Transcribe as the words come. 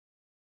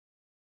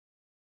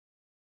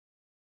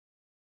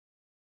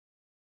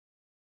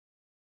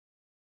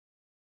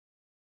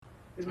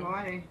Good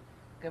morning.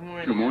 Good Good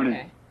morning.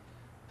 morning.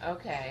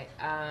 Okay.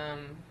 Okay.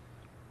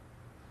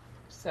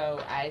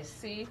 So I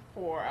see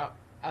four.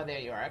 Oh, there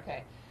you are.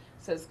 Okay.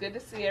 So it's good to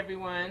see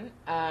everyone.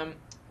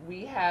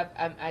 We have.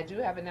 I do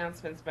have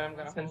announcements, but I'm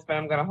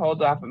going to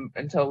hold off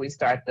until we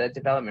start the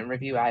development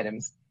review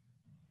items.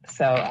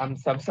 So I'm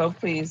so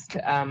pleased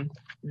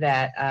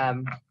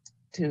that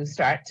to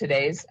start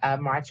today's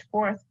March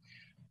 4th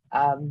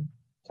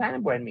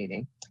planning board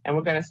meeting, and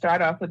we're going to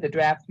start off with the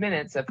draft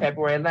minutes of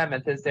February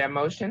 11th. Is there a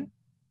motion?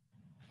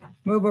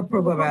 Move Move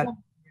approval, Madam. approval.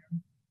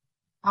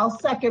 I'll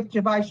second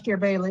to Vice Chair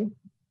Bailey.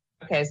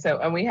 Okay, so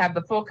and we have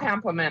the full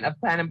complement of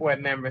planning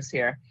board members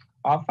here,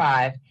 all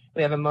five.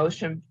 We have a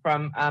motion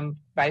from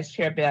Vice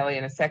Chair Bailey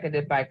and a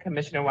seconded by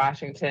Commissioner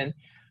Washington.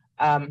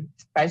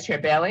 Vice Chair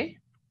Bailey,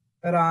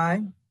 Good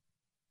eye.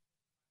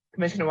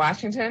 Commissioner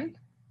Washington,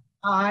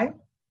 Aye.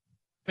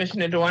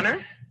 Commissioner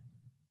Dorner,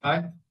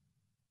 Aye.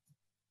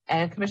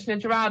 and Commissioner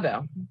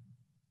Geraldo.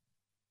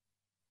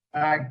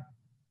 Aye.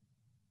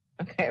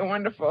 Okay,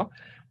 wonderful.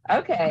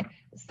 Okay,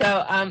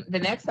 so the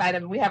next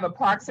item, we have a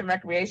Parks and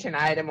Recreation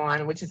item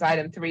on, which is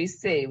item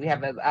 3C. We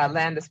have a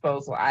land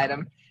disposal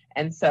item.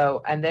 And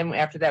then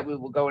after that, we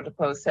will go into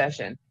closed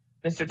session.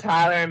 Mr.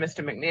 Tyler and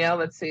Mr. McNeil,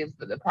 let's see if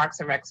the Parks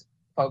and Rec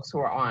folks who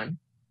are on.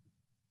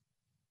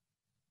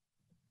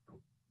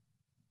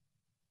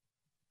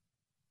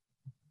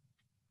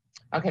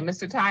 Okay,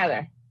 Mr.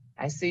 Tyler,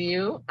 I see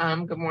you.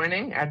 Good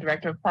morning, our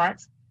Director of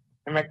Parks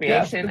and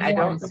Recreation. Yes, I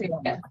don't see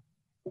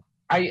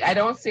I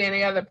don't see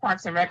any other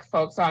Parks and Rec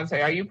folks on. So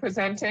are you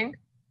presenting?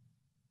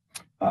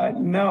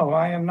 No,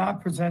 I am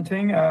not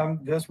presenting.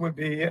 This would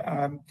be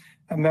a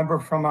member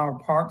from our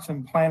Parks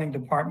and Planning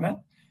Department,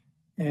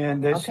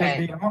 and this should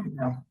be on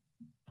now.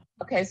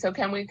 Okay, so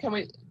can we,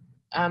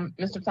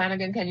 Mr.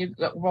 Flanagan, can you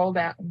roll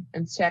that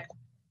and check?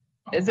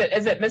 Is it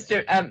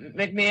Mr.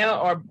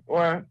 McNeil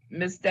or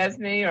Ms.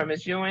 Desney or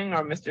Ms. Ewing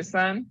or Mr.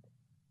 Sun?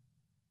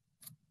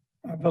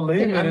 I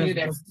believe it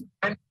is.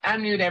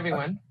 Unmute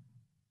everyone.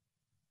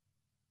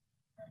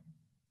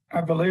 I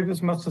believe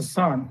it's Mr.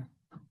 Sun.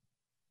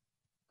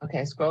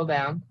 Okay, scroll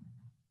down.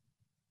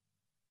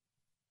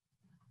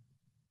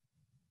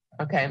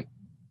 Okay,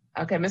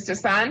 Mr.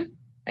 Sun,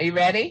 are you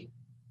ready?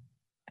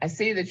 I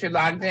see that you're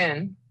logged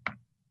in.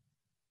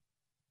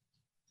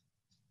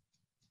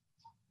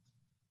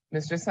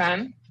 Mr.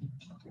 Sun?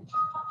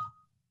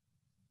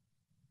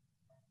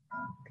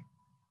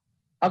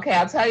 Okay,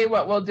 I'll tell you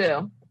what we'll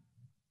do.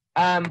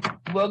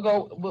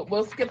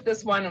 We'll skip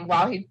this one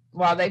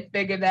while they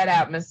figure that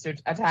out, Mr.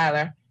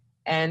 Tyler,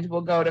 and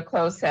we'll go to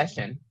closed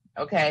session.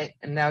 Okay,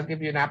 and that'll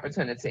give you an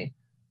opportunity.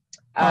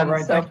 All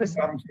right, thank you,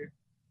 Madam Chair.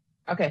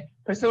 Okay,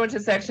 pursuant to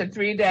section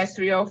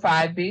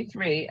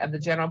 3-305B3 of the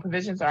General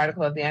Provisions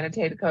article of the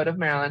Annotated Code of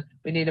Maryland,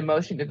 we need a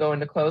motion to go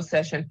into closed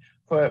session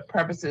for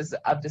purposes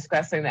of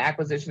discussing the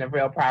acquisition of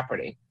real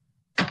property.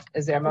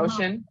 Is there a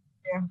motion?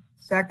 Yeah.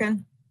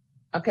 Second.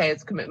 Okay,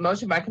 it's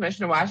motion by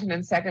Commissioner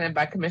Washington, seconded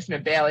by Commissioner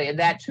Bailey, and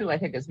that too, I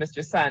think, is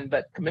Mr. Sun.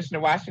 But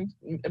Commissioner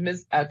Washington,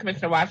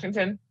 Commissioner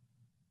Washington,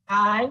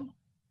 Aye.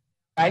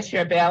 Vice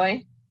Chair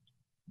Bailey,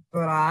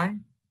 Good eye.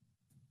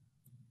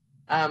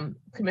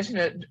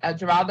 Commissioner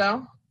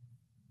Geraldo,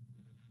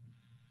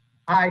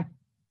 Aye.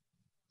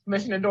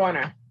 Commissioner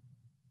Dorner.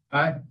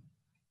 Aye.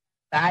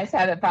 The ayes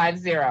have it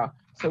 5-0.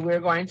 So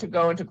we're going to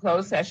go into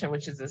closed session,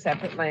 which is a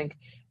separate link,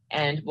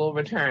 and we'll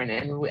return.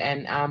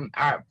 And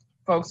our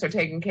folks are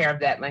taking care of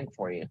that link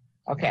for you.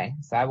 Okay,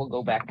 so I will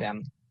go back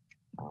down.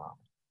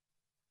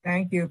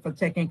 Thank you for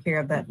taking care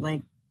of that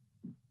link.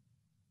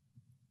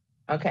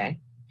 Okay.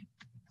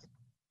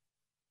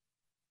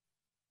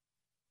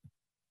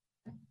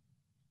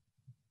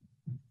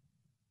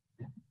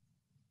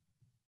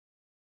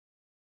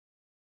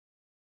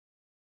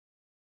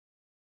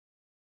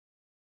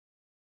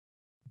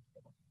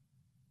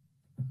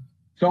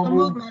 So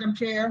moved, Madam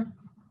Chair.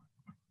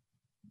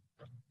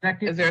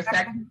 Is there a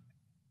second?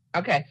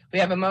 Okay, we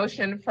have a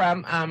motion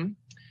from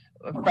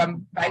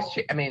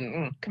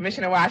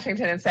Commissioner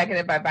Washington and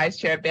seconded by Vice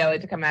Chair Bailey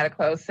to come out of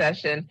closed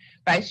session.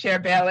 Vice Chair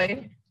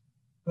Bailey,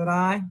 Good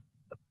eye.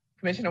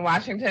 Commissioner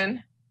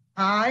Washington,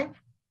 Aye.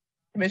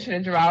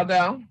 Commissioner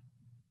Geraldo.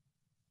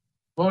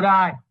 Vote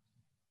aye.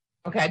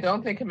 Okay, I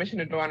don't think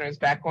Commissioner Dorner is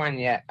back on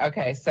yet.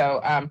 Okay,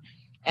 so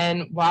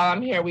and while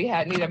I'm here, we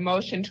need a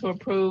motion to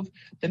approve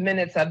the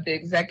minutes of the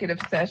executive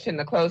session,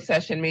 the closed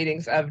session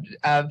meetings of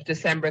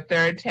December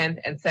 3rd, 10th,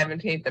 and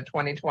 17th of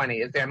 2020.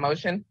 Is there a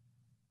motion?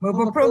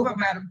 Move approval,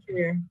 Madam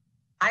Chair.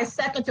 I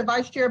second to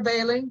Vice Chair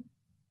Bailey.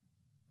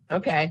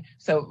 Okay,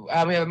 so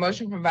we have a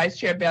motion from Vice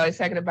Chair Bailey,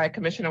 seconded by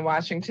Commissioner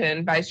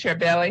Washington. Vice Chair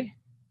Bailey,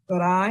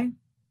 Good eye.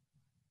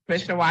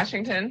 Commissioner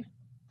Washington,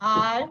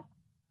 Aye.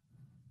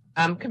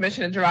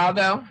 Commissioner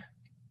Geraldo.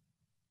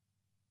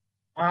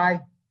 Aye.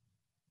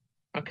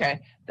 Okay,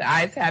 the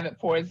ayes have it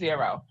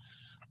 4-0.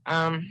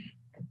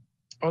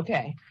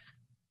 Okay.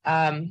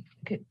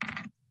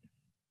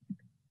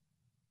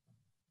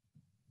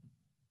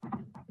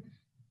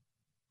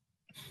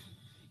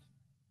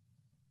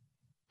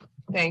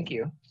 Thank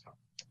you.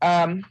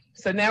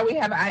 So now we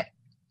have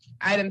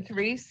item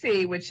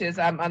 3C, which is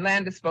a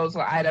land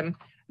disposal item.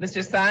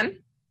 Mr. Sun?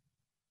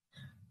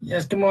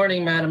 Yes, good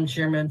morning, Madam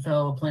Chairman,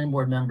 fellow planning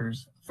board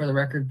members. For the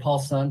record, Paul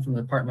Sun from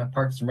the Department of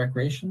Parks and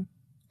Recreation.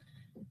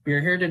 We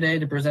are here today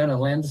to present a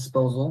land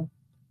disposal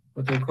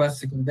with a request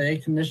to convey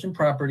commission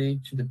property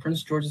to the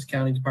Prince George's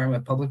County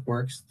Department of Public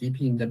Works,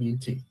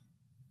 DP&WT.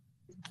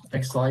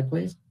 Next slide,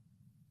 please.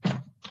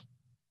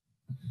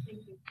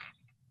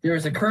 There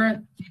is a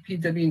current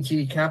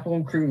DP&WT capital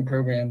improvement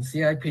program,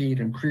 CIP,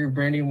 to improve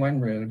Brandywine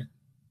Road.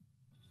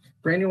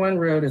 Brandywine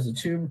Road is a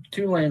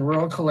two-lane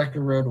rural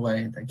collector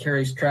roadway that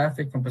carries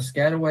traffic from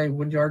Piscataway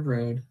Woodyard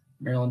Road,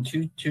 Maryland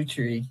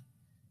 223,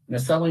 in a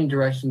southerly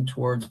direction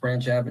towards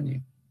Branch Avenue.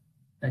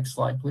 Next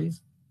slide,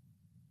 please.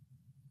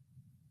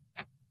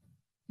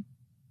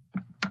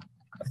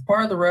 As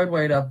part of the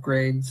roadway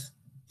upgrades,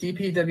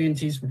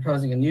 DP&WT is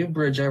proposing a new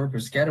bridge over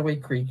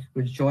Piscataway Creek,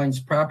 which joins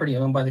property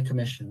owned by the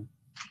commission.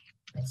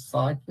 Next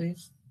slide,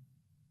 please.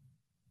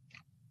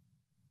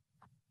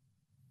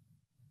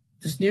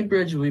 This new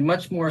bridge will be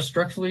much more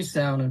structurally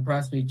sound and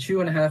approximately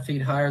 2.5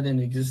 feet higher than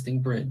the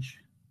existing bridge.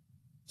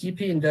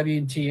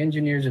 DP&WT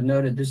engineers have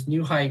noted this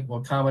new height will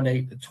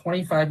accommodate the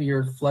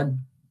 25-year flood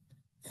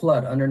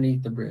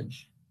underneath the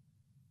bridge.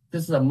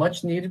 This is a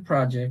much needed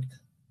project,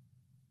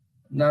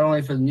 not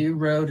only for the new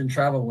road and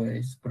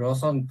travelways, but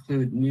also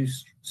include new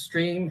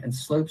stream and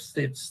slope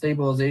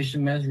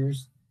stabilization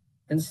measures,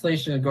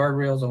 installation of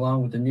guardrails,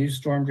 along with the new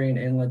storm drain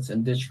inlets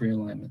and ditch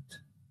realignment.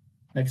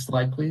 Next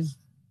slide, please.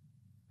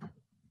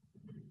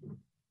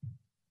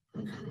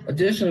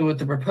 Additionally, with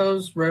the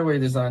proposed roadway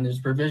design, there's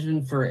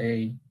provision for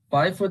a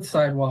 5-foot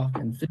sidewalk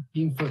and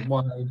 15-foot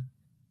wide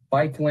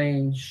bike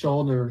lane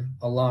shoulder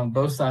along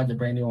both sides of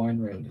Brandywine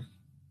Road.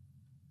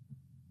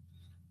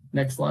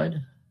 Next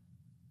slide.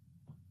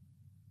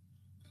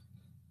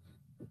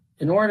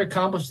 In order to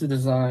accomplish the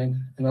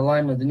design and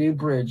alignment of the new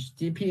bridge,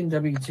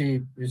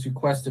 DP&WT has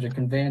requested a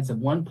conveyance of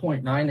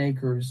 1.9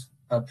 acres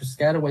of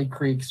Piscataway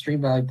Creek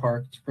Stream Valley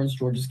Park to Prince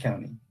George's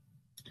County.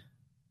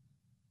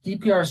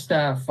 DPR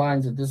staff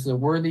finds that this is a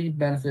worthy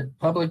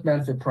public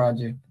benefit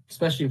project,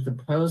 especially with the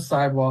proposed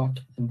sidewalk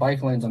and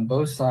bike lanes on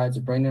both sides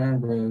of Brandywine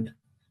Road,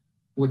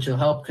 which will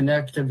help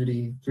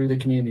connectivity through the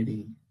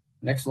community.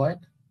 Next slide.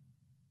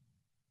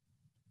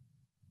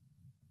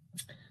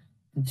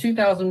 In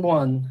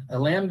 2001, a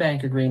land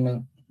bank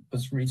agreement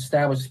was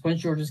established in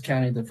Prince George's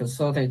County to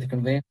facilitate the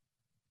conveyance.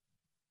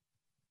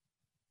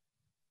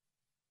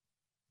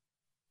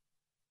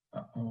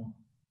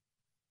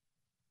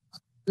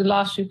 We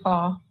lost you,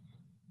 Paul.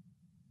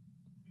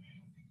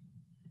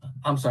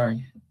 I'm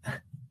sorry.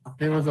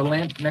 There was a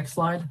land, next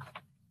slide.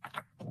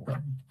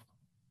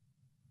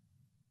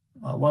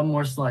 One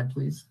more slide,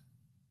 please.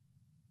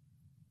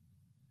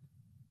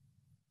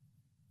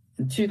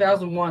 In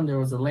 2001, there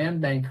was a land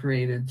bank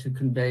created to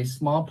convey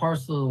small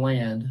parcels of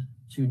land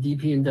to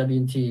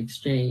DP&WT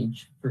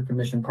exchange for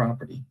commission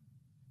property.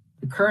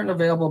 The current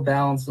available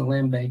balance of the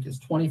land bank is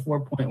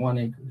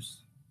 24.1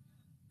 acres.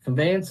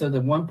 Conveyance of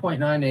the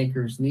 1.9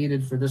 acres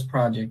needed for this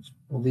project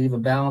will leave a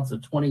balance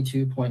of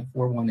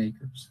 22.41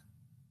 acres.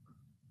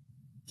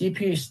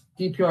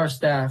 DPR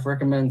staff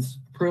recommends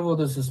approval of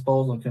this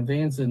disposal and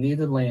conveyance of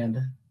needed land,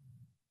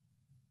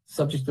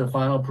 subject to the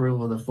final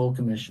approval of the full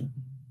commission.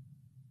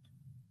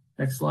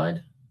 Next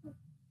slide.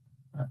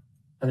 Are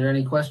there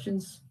any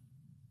questions?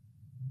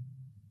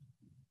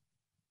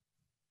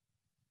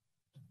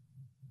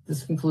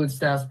 This concludes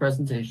staff's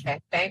presentation. Okay,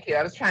 thank you.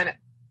 I was trying to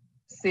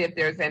see if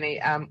there's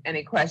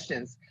any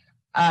questions.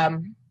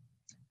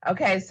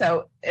 Okay,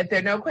 so if there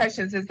are no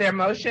questions, is there a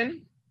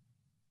motion?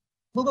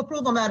 Move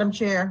approval, Madam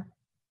Chair.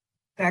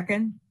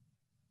 Second.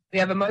 We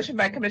have a motion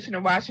by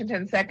Commissioner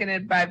Washington,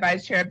 seconded by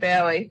Vice Chair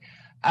Bailey.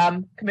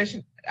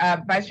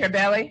 Vice Chair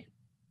Bailey?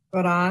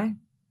 Vote aye.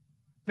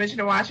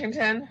 Commissioner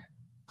Washington?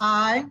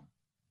 Aye.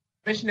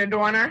 Commissioner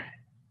Dorner?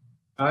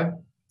 Aye.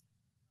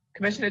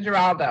 Commissioner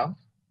Giraldo?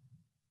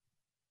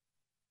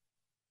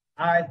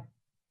 Aye.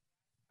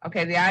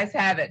 Okay, the ayes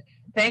have it.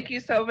 Thank you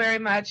so very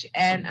much,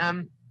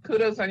 and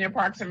kudos on your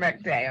Parks and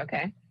Rec Day,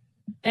 okay?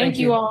 Thank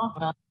you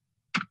all.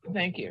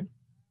 Thank you.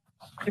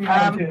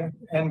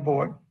 And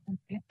board.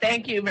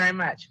 Thank you very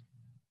much.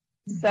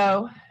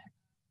 So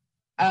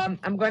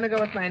I'm going to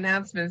go with my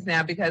announcements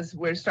now because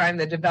we're starting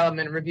the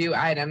development review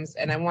items.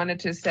 And I wanted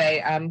to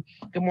say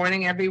good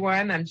morning,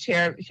 everyone. I'm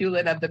Chair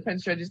Hewlett of the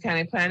Prince George's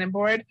County Planning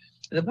Board.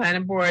 The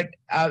Planning Board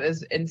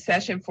is in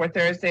session for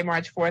Thursday,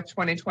 March 4th,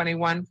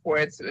 2021 for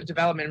its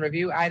development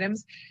review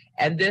items.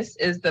 And this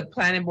is the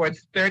Planning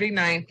Board's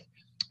 39th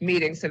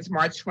meeting since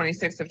March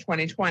 26th of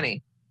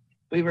 2020.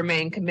 We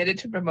remain committed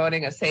to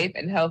promoting a safe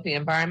and healthy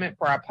environment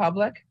for our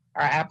public,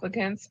 our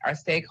applicants, our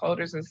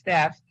stakeholders, and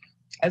staff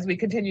as we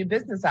continue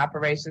business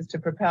operations to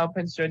propel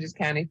Prince George's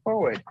County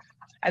forward.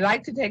 I'd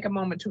like to take a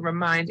moment to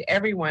remind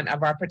everyone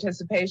of our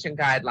participation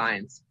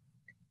guidelines.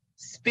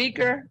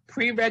 Speaker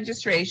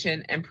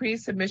pre-registration and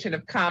pre-submission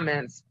of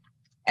comments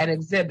and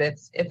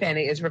exhibits, if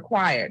any, is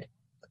required.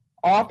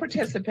 All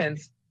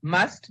participants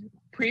must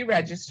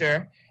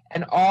pre-register,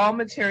 and all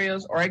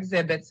materials or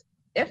exhibits,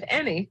 if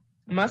any,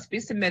 must be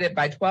submitted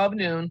by 12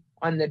 noon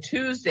on the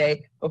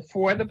Tuesday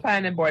before the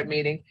planning board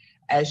meeting,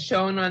 as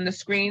shown on the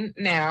screen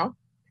now,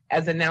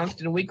 as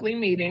announced in weekly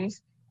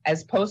meetings,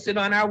 as posted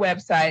on our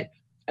website,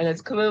 and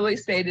as clearly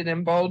stated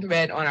in bold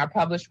red on our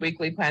published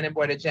weekly planning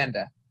board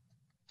agenda.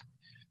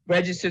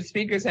 Registered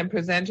speakers and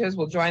presenters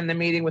will join the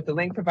meeting with the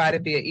link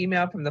provided via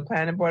email from the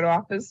planning board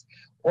office,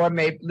 or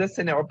may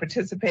listen or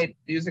participate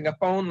using a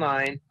phone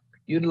line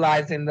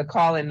utilizing the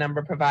call-in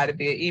number provided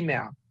via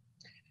email.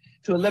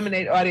 To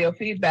eliminate audio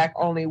feedback,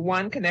 only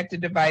one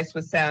connected device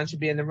with sound should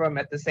be in the room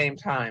at the same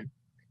time.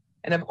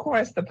 And of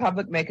course, the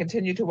public may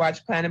continue to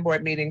watch planning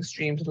board meetings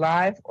streamed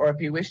live, or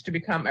if you wish to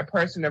become a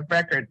person of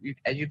record,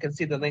 as you can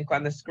see the link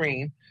on the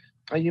screen,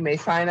 or you may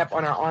sign up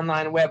on our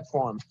online web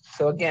form.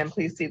 So again,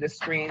 please see the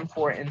screen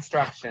for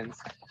instructions.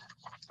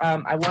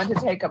 I want to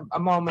take a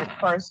moment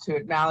first to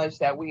acknowledge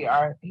that we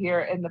are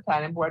here in the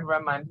planning board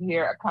room. I'm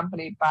here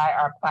accompanied by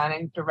our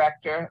planning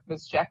director,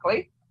 Ms.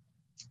 Sheckley,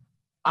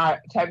 our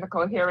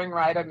technical hearing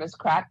writer, Ms.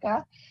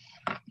 Kratka,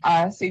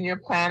 our senior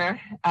planner,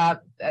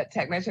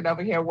 technician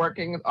over here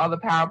working with all the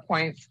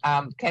PowerPoints,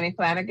 Kenneth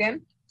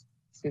Flanagan,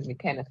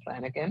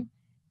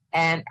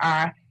 and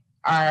our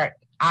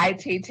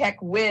IT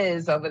tech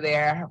whiz over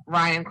there,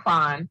 Ryan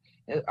Cron,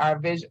 our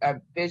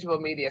visual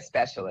media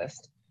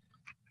specialist.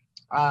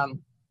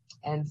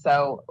 And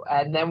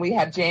then we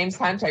have James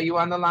Hunt. Are you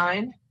on the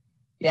line?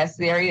 Yes,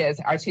 there he is,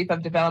 our Chief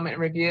of Development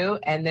and Review.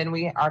 And then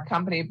we are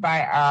accompanied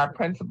by our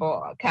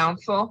Principal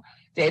Counsel,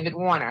 David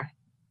Warner.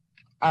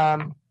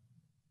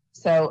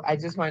 So I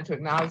just wanted to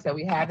acknowledge that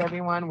we have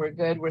everyone. We're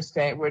good.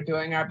 We're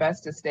doing our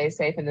best to stay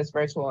safe in this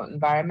virtual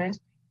environment.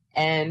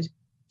 And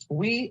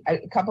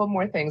a couple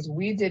more things.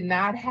 We did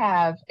not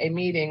have a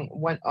meeting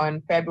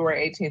on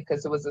February 18th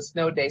because it was a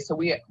snow day. So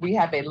we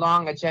have a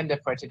long agenda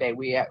for today.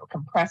 We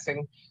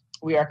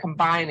are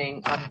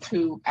combining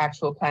two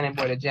actual planning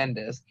board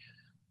agendas.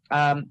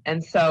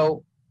 And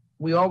so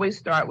we always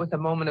start with a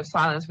moment of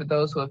silence for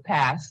those who have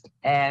passed.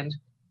 And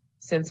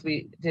since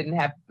we didn't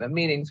have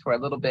meetings for a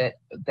little bit,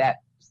 that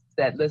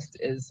list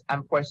is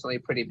unfortunately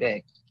pretty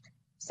big.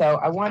 So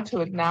I want to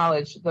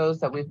acknowledge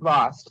those that we've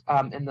lost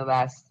in the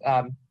last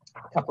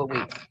couple of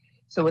weeks.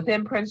 So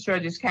within Prince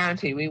George's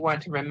County, we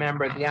want to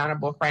remember the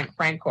Honorable Frank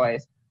Francois,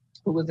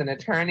 who was an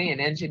attorney and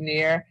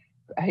engineer.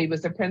 He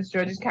was a Prince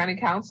George's County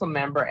Council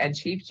member and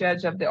Chief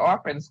Judge of the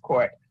Orphans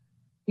Court.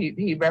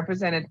 He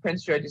represented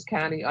Prince George's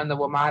County on the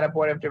WMATA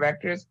Board of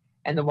Directors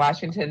and the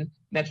Washington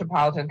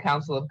Metropolitan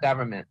Council of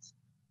Governments.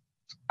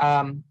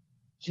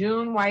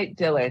 June White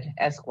Dillard,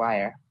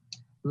 Esquire,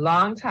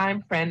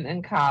 longtime friend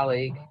and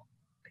colleague,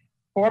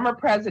 former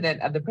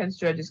president of the Prince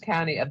George's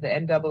County of the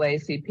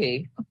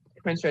NAACP,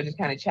 Prince George's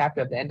County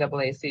chapter of the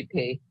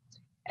NAACP,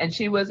 and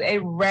she was a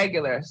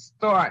regular,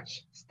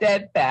 staunch,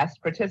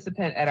 steadfast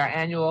participant at our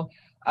annual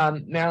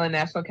Maryland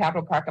National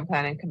Capital Park and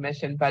Planning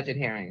Commission budget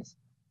hearings.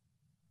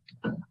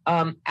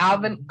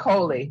 Alvin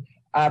Coley,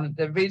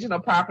 the regional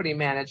property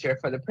manager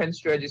for the Prince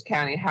George's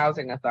County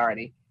Housing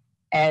Authority.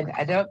 And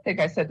I don't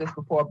think I said this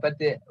before, but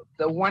the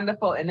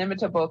wonderful,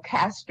 inimitable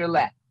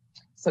Casterlet.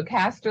 So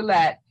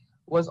Casterlet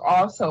was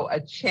also a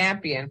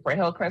champion for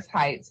Hillcrest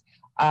Heights,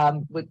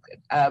 would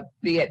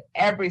be at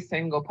every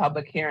single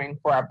public hearing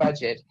for our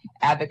budget,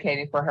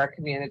 advocating for her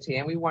community,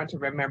 and we want to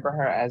remember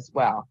her as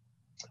well.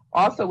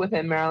 Also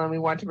within Maryland, we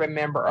want to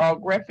remember Earl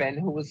Griffin,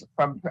 who was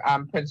from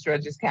Prince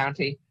George's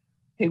County.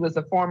 He was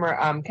a former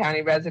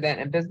county resident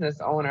and business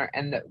owner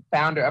and the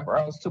founder of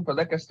Earl's Super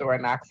Liquor Store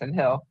in Oxon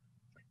Hill.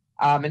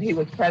 And he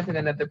was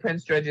president of the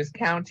Prince George's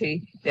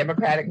County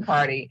Democratic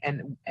Party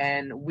and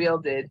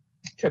wielded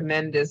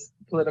tremendous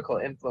political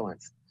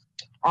influence.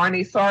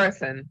 Arnie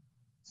Sorensen,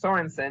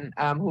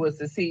 who was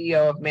the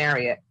CEO of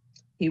Marriott.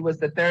 He was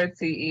the third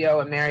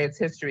CEO in Marriott's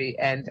history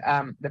and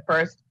the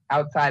first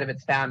outside of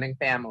its founding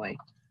family.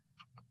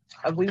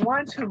 We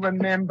want to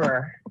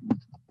remember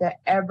the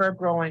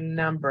ever-growing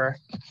number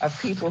of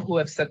people who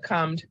have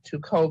succumbed to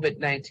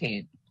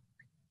COVID-19.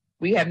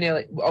 We have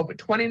nearly over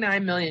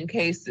 29 million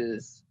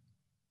cases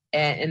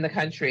in the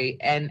country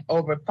and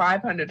over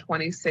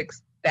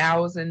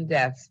 526,000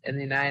 deaths in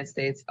the United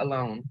States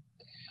alone.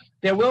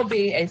 There will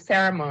be a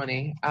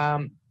ceremony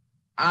to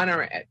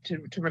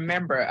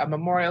remember, a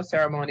memorial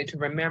ceremony to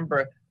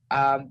remember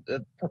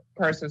the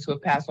persons who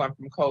have passed on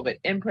from COVID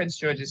in Prince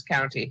George's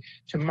County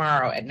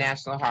tomorrow at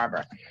National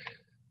Harbor.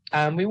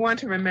 We want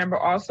to remember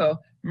also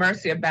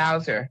Marcia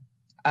Bowser,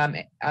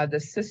 the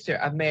sister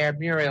of Mayor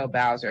Muriel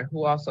Bowser,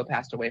 who also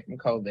passed away from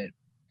COVID.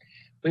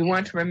 We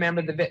want to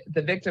remember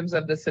the victims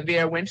of the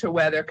severe winter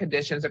weather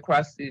conditions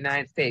across the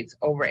United States.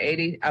 Over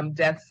 80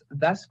 deaths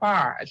thus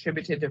far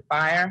attributed to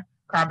fire,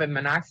 carbon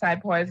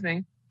monoxide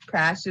poisoning,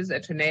 crashes, a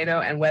tornado,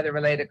 and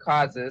weather-related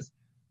causes,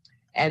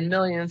 and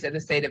millions in the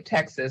state of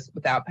Texas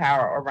without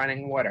power or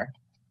running water.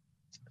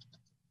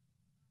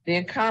 The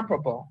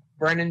incomparable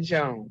Vernon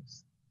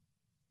Jones,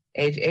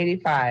 age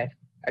 85,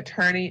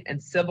 attorney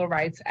and civil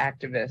rights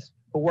activist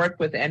who worked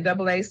with the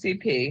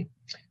NAACP,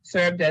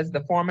 served as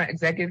the former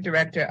executive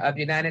director of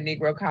United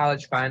Negro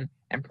College Fund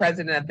and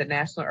president of the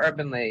National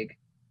Urban League.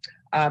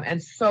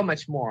 and so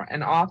much more.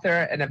 An author,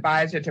 an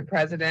advisor to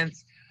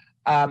presidents,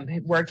 he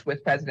worked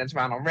with Presidents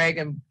Ronald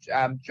Reagan,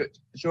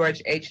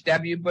 George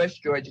H.W. Bush,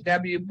 George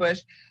W.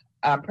 Bush,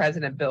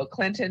 President Bill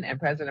Clinton, and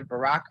President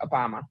Barack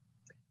Obama.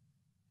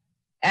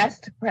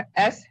 S.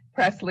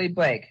 Presley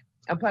Blake,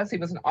 and plus he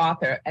was an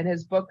author, and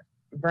his book,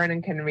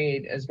 Vernon Can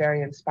Read, is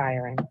very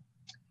inspiring.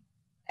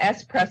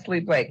 S.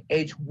 Presley Blake,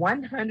 age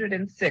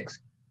 106,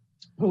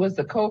 who was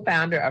the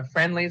co-founder of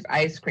Friendly's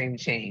ice cream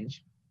chain.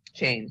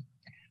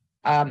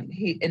 In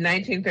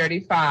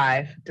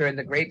 1935, during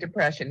the Great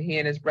Depression, he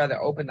and his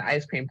brother opened the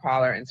ice cream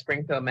parlor in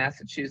Springfield,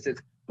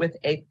 Massachusetts, with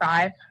a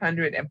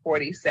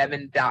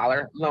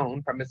 $547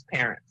 loan from his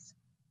parents.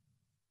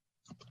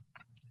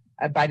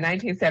 By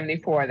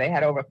 1974, they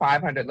had over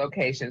 500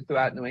 locations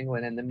throughout New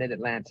England and the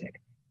Mid-Atlantic.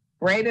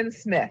 Braden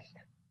Smith,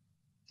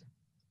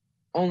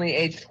 only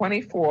age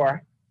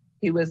 24,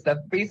 he was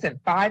the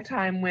recent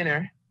 5-time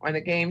winner on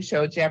the game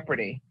show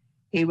Jeopardy!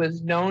 He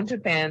was known to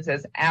fans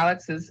as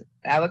Alex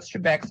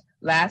Trebek's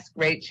last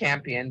great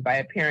champion by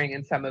appearing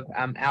in some of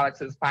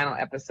Alex's final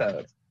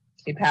episodes.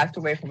 He passed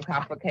away from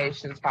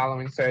complications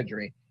following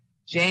surgery.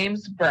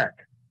 James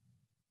Burke,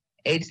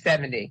 age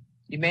 70.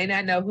 You may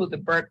not know who the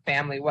Burke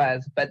family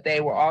was, but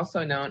they were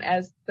also known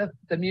as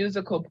the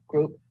musical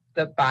group,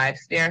 the Five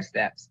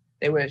Stairsteps.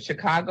 They were a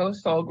Chicago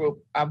soul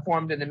group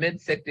formed in the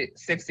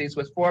mid-60s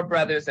with 4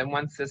 brothers and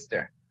 1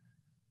 sister.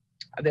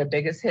 Their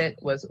biggest hit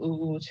was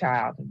Ooh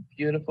Child, a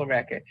beautiful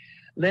record.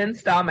 Lynn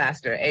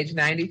Stallmaster, age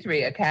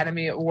 93,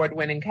 Academy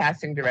Award-winning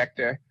casting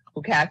director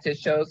who casted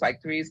shows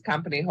like Three's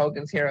Company,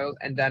 Hogan's Heroes,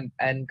 and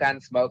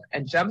Gunsmoke,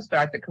 and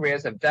jumpstart the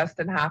careers of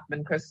Dustin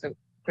Hoffman,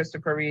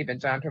 Christopher Reeve,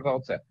 and John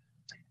Travolta.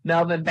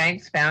 Melvin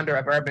Banks, founder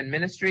of Urban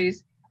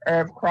Ministries.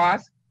 Irv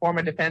Cross,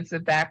 former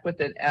defensive back with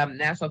the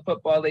National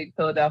Football League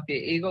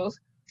Philadelphia Eagles,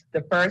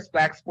 the first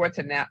Black sports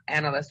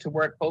analyst to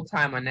work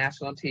full-time on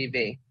national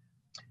TV.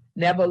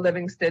 Neville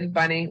Livingston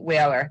Bunny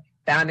Whaler,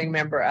 founding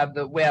member of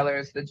the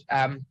Whalers,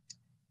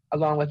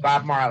 along with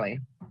Bob Marley.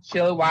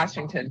 Sheila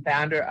Washington,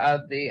 founder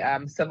of the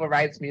Civil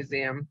Rights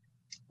Museum,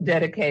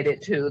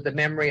 dedicated to the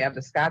memory of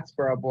the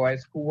Scottsboro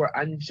Boys who were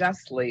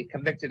unjustly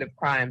convicted of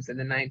crimes in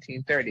the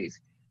 1930s.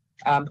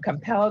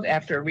 Compelled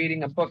after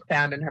reading a book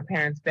found in her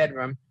parents'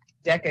 bedroom,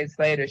 decades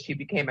later, she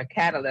became a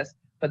catalyst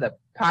for the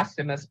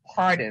posthumous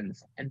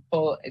pardons and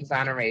full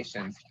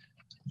exonerations.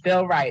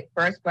 Bill Wright,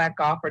 first Black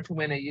golfer to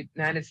win a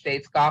United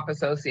States Golf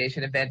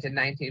Association event in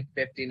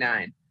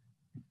 1959.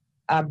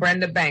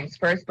 Brenda Banks,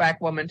 first Black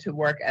woman to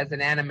work as an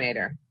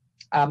animator.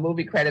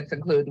 Movie credits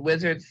include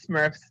Wizards,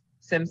 Smurfs,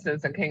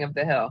 Simpsons, and King of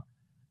the Hill.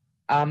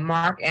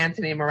 Mark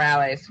Anthony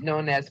Morales,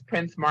 known as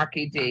Prince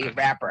Marky D,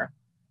 rapper,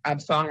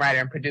 songwriter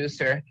and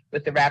producer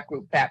with the rap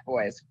group Fat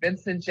Boys.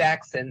 Vincent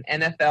Jackson,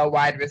 NFL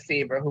wide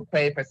receiver who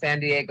played for San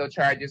Diego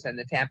Chargers and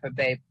the Tampa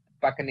Bay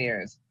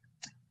Buccaneers.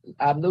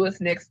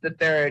 Louis Nix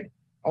III,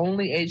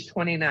 only age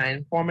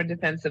 29, former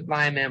defensive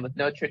lineman with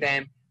Notre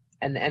Dame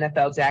and the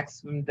NFL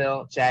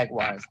Jacksonville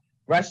Jaguars.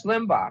 Rush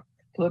Limbaugh,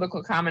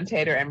 political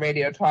commentator and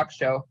radio talk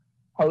show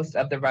host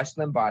of the Rush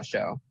Limbaugh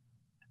Show.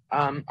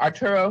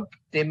 Arturo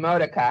de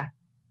Modica,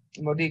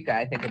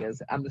 I think it is,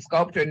 the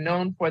sculptor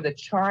known for the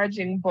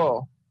Charging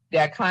Bull, the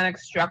iconic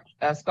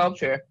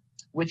sculpture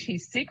which he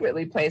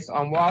secretly placed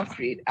on Wall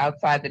Street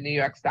outside the New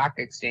York Stock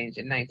Exchange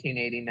in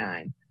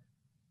 1989.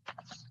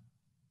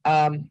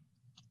 And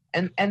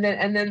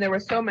then there were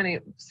so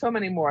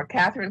many more.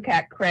 Catherine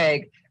Cat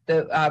Craig,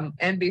 the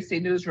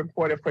NBC News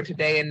reporter for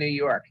Today in New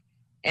York.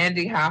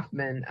 Andy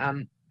Hoffman,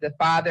 the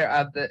father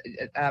of the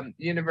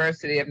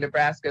University of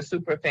Nebraska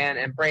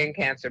superfan and brain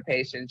cancer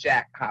patient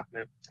Jack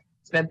Hoffman,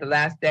 spent the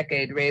last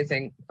decade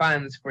raising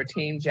funds for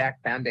Team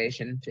Jack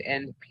Foundation to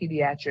end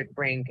pediatric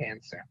brain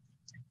cancer.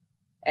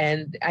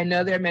 And I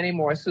know there are many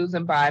more.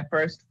 Susan Bai,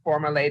 first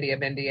former lady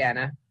of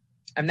Indiana.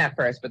 I'm not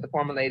first, but the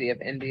former lady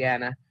of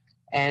Indiana.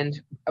 And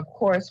of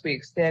course, we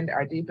extend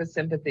our deepest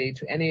sympathy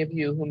to any of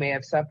you who may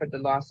have suffered the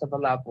loss of a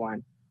loved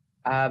one.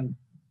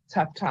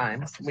 Tough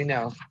times, we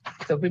know.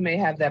 So if we may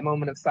have that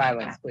moment of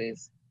silence,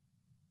 please.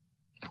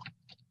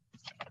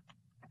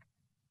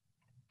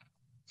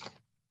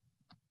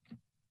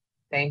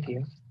 Thank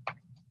you.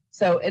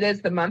 So it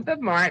is the month of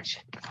March.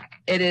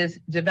 It is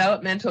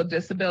Developmental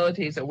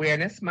Disabilities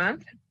Awareness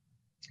Month.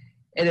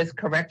 It is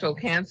Colorectal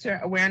Cancer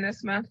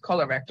Awareness Month,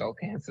 Colorectal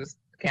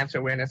Cancer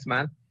Awareness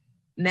Month,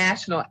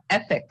 National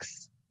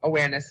Ethics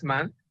Awareness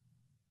Month,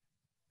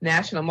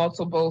 National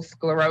Multiple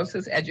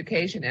Sclerosis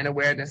Education and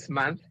Awareness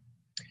Month,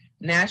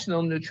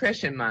 National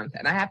Nutrition Month.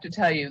 And I have to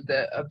tell you,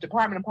 the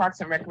Department of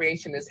Parks and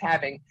Recreation is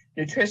having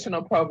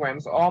nutritional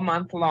programs all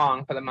month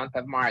long for the month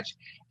of March.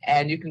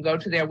 And you can go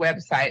to their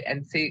website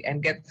and see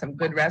and get some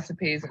good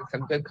recipes and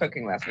some good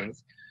cooking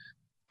lessons.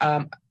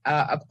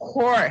 Of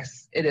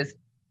course, it is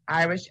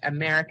Irish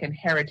American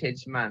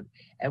Heritage Month,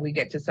 and we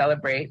get to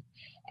celebrate,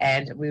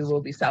 and we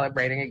will be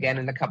celebrating again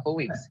in a couple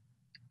weeks.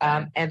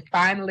 And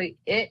finally,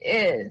 it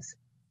is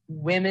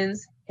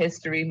Women's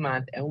History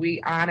Month, and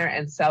we honor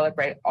and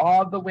celebrate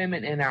all the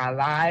women in our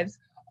lives,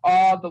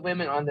 all the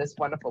women on this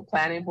wonderful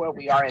planning board.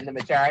 We are in the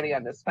majority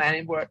on this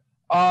planning board,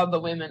 all the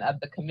women of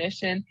the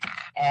commission,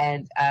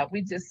 and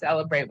we just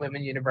celebrate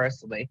women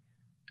universally.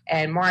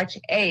 And March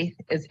 8th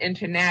is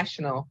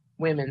International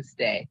Women's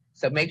Day.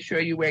 So make sure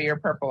you wear your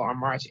purple on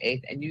March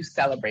 8th and you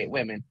celebrate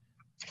women.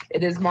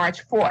 It is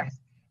March 4th.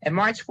 And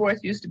March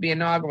 4th used to be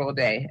inaugural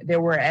day.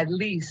 There were at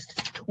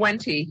least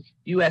 20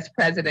 U.S.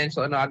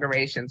 presidential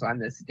inaugurations on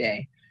this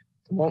day.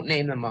 Won't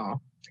name them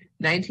all.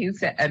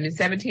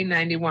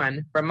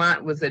 1791,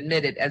 Vermont was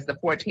admitted as the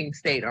 14th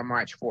state on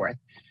March 4th.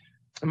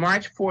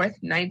 March 4th,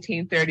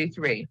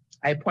 1933.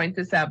 I point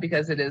this out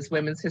because it is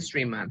Women's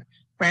History Month.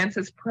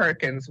 Frances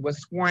Perkins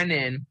was sworn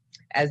in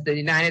as the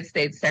United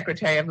States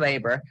Secretary of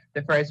Labor,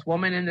 the first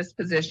woman in this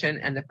position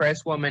and the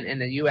first woman in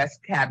the U.S.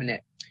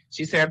 cabinet.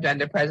 She served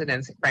under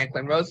Presidents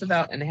Franklin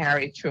Roosevelt and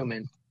Harry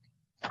Truman.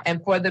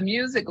 And for the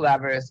music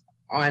lovers,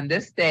 on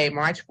this day,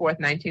 March 4th,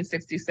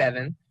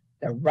 1967,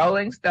 the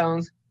Rolling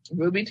Stones'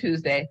 Ruby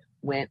Tuesday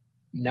went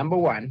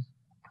 #1.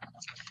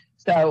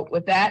 So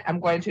with that, I'm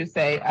going to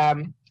say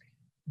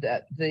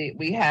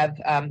we have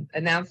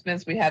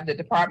announcements. We have the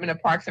Department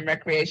of Parks and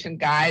Recreation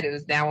guide. It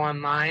is now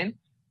online.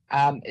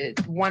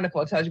 It's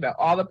wonderful. It tells you about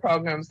all the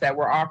programs that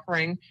we're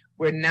offering.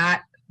 We're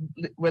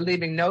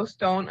leaving no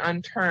stone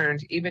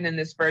unturned, even in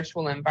this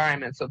virtual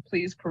environment. So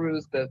please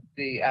peruse the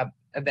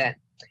event.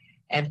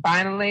 And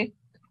finally,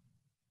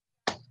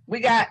 we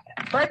got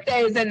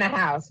birthdays in the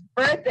house.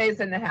 Birthdays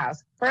in the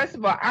house. First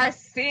of all, our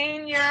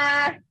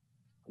senior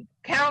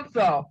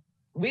council,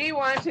 we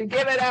want to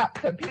give it up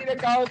to Peter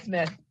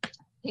Goldsmith.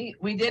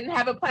 We didn't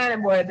have a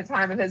planning board at the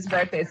time of his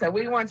birthday, so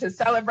we want to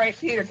celebrate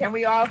Peter. Can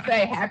we all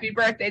say happy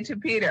birthday to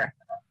Peter?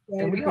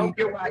 And we hope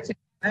you're watching.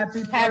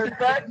 Happy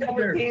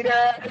Birthday,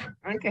 Peter.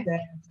 Okay.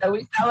 So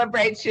we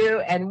celebrate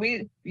you, and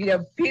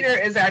Peter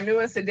is our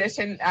newest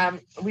addition.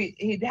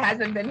 He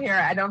hasn't been here,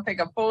 I don't think,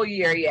 a full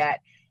year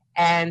yet.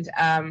 And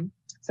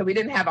so we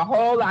didn't have a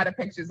whole lot of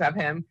pictures of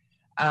him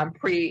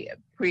pre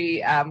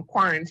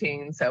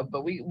quarantine.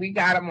 But we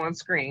got him on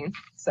screen.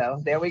 So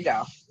there we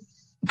go.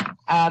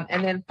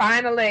 And then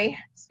finally,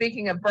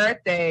 speaking of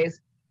birthdays,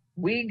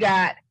 we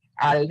got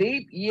our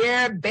leap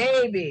year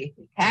baby.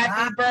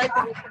 Happy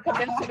birthday to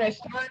Commissioner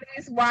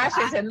Shawnice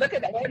Washington. Look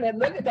at that.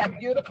 Look at that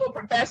beautiful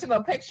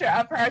professional picture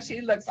of her. She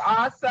looks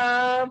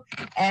awesome.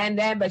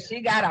 But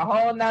she got a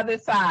whole nother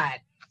side.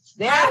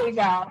 There we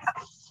go.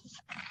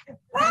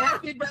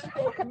 Happy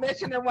birthday,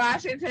 Commissioner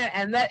Washington,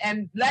 and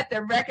let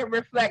the record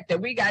reflect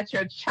that we got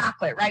your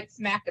chocolate right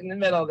smack in the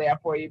middle there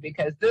for you,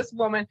 because this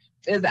woman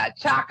is a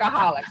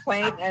chocoholic,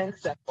 plain and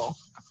simple,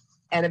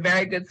 and a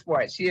very good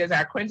sport. She is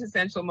our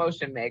quintessential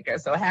motion maker.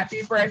 So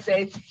happy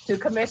birthday to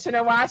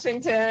Commissioner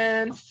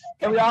Washington.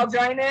 Can we all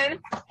join in?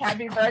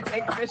 Happy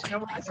birthday, Commissioner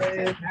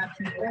Washington.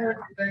 Happy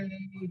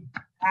birthday.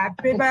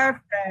 Happy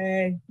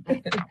birthday.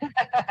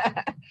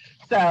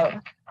 So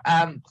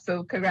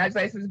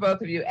congratulations,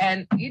 both of you.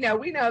 And,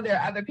 we know there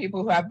are other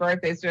people who have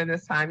birthdays during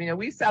this time.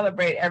 We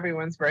celebrate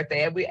everyone's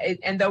birthday.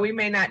 And though we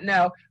may not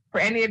know, for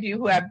any of you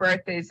who have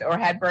birthdays or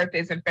had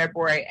birthdays in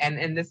February and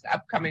in this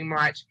upcoming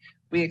March,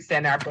 we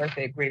extend our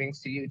birthday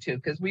greetings to you too,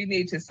 because we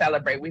need to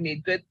celebrate. We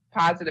need good,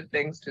 positive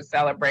things to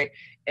celebrate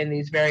in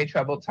these very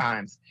troubled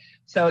times.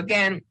 So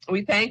again,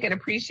 we thank and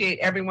appreciate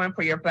everyone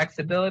for your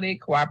flexibility,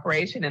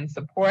 cooperation, and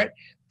support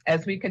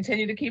as we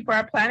continue to keep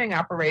our planning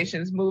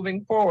operations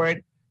moving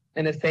forward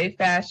in a safe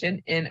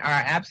fashion in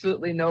our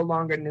absolutely no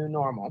longer new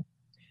normal.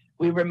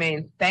 We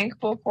remain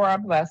thankful for our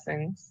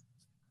blessings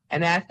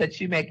and ask that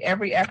you make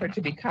every effort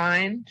to be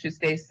kind, to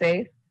stay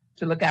safe,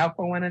 to look out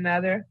for one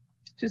another,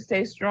 to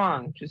stay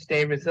strong, to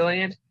stay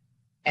resilient,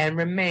 and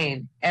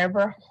remain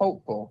ever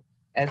hopeful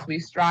as we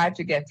strive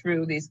to get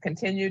through these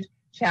continued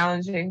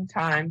challenging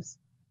times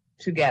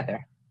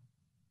together.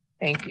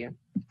 Thank you.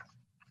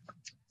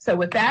 So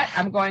with that,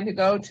 I'm going to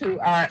go to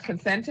our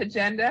consent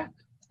agenda.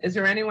 Is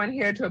there anyone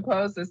here to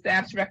oppose the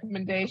staff's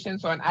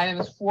recommendations on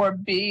items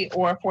 4B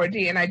or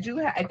 4D? And I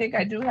think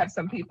I do have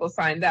some people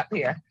signed up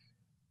here.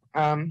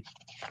 No,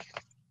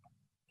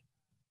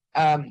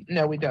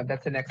 we don't.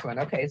 That's the next one.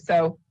 Okay,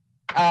 so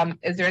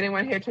is there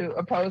anyone here to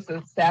oppose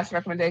the staff's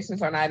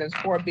recommendations on items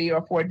 4B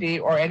or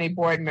 4D, or any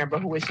board member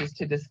who wishes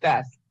to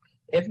discuss?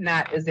 If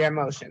not, is there a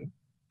motion?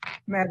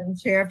 Madam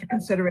Chair, for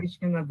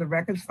consideration of the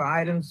records for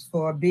items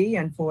 4B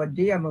and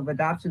 4D, I move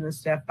adoption of the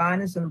staff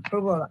findings and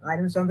approval of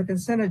items on the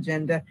consent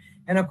agenda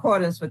in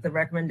accordance with the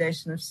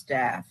recommendation of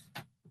staff.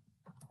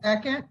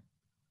 Second.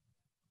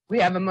 We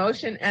have a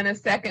motion and a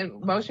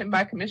second. Motion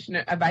by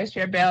Vice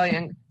Chair Bailey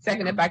and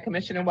seconded by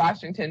Commissioner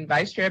Washington.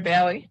 Vice Chair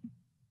Bailey?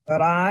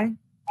 But aye.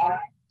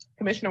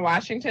 Commissioner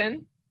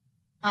Washington?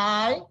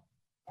 Aye.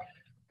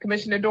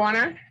 Commissioner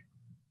Dorner?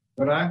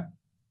 Vote aye.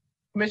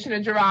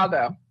 Commissioner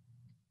Giraldo?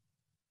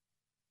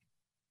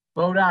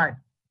 Vote aye.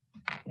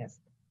 Yes.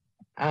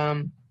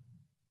 And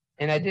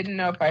I didn't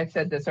know if I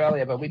said this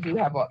earlier, but we do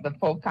have the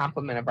full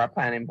complement of our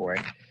planning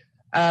board.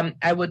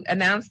 I would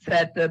announce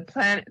that the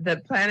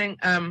planning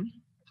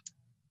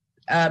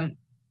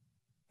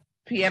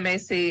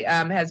PMAC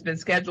has been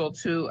scheduled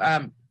to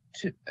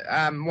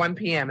 1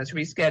 p.m. It's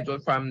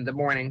rescheduled from the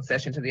morning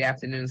session to the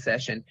afternoon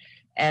session.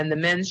 and the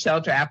men's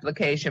shelter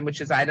application,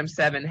 which is item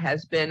 7,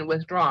 has been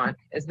withdrawn.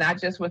 It's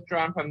not just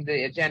withdrawn from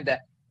the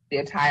agenda, the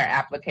entire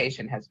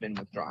application has been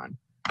withdrawn.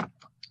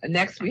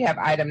 Next, we have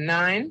item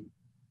 9.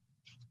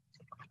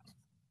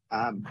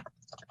 And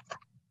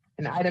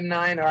item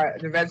 9 are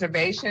the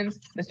reservations.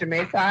 Mr.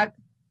 Maysad,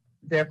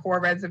 there are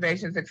 4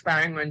 reservations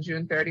expiring on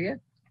June 30th.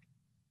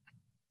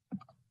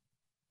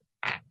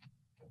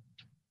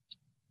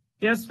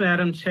 Yes,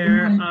 Madam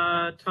Chair.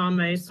 Tom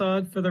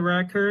Masog for the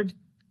record.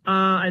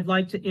 I'd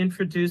like to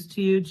introduce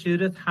to you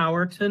Judith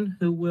Howerton,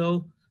 who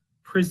will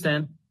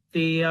present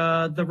the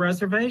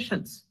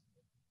reservations.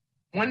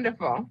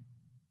 Wonderful.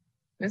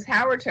 Ms.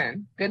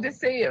 Howerton, good to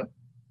see you.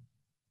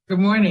 Good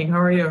morning. How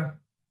are you?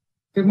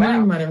 Good Well.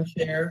 morning, Madam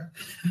Chair.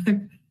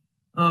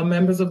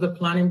 Members of the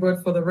Planning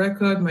Board, for the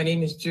record, my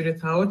name is Judith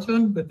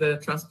Howerton with the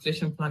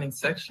Transportation Planning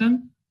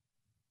Section.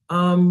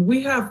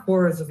 We have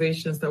 4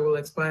 reservations that will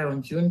expire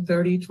on June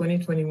 30,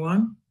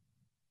 2021.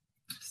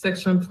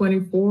 Section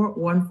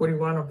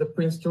 24-141 of the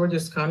Prince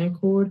George's County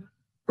Code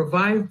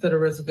provides that a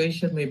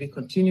reservation may be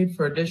continued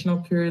for additional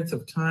periods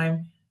of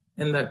time,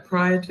 and that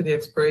prior to the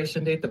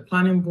expiration date, the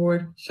Planning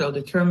Board shall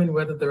determine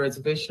whether the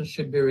reservation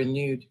should be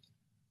renewed.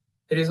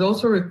 It is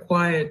also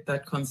required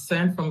that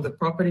consent from the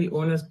property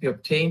owners be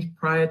obtained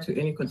prior to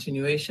any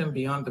continuation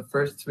beyond the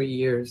first 3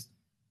 years.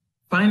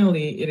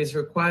 Finally, it is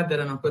required that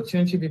an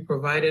opportunity be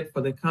provided for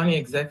the county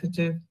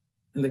executive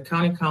and the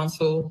county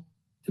council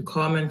to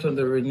comment on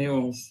the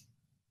renewals.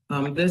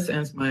 This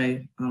ends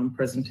my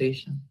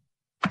presentation.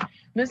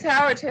 Ms.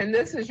 Howerton,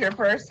 this is your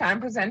first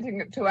time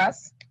presenting it to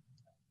us?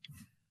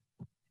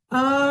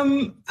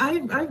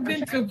 I've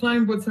been to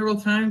Planning Board several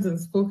times and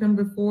spoken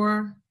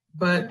before,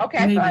 but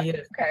maybe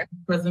okay.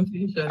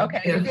 Presentation.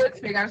 Okay, yeah. You did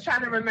speak. I was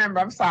trying to remember.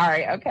 I'm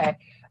sorry. Okay,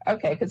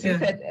 because you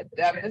said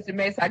Mr.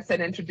 Maysad said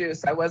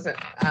introduce. I wasn't,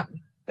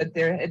 but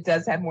there it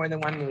does have more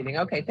than one meeting.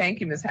 Okay, thank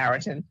you, Ms.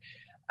 Howerton.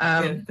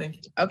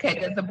 Thank you.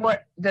 Okay,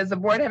 does the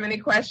board have any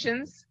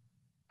questions?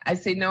 I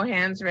see no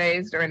hands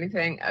raised or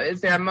anything.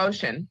 Is there a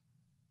motion?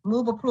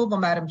 Move approval,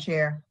 Madam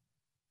Chair.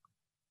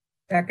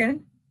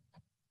 Second.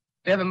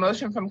 We have a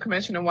motion from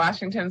Commissioner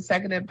Washington,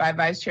 seconded by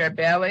Vice Chair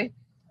Bailey.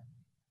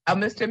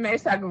 Mr.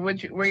 Maysad,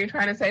 were you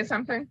trying to say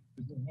something?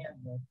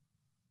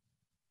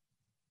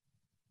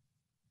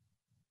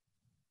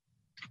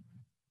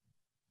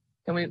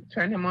 Can we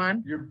turn him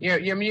on?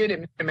 You're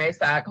muted, Mr.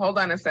 Maysad. Hold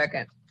on a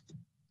second.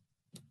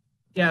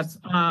 Yes,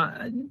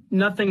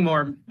 nothing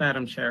more,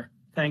 Madam Chair.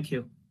 Thank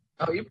you.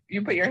 Oh,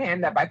 you put your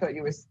hand up. I thought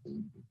you were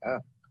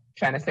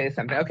trying to say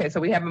something. Okay, so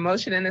we have a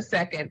motion and a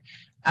second.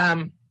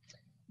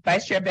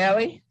 Vice Chair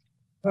Bailey?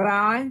 Vote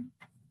aye.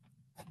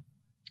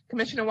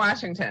 Commissioner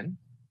Washington?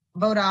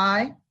 Vote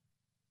aye.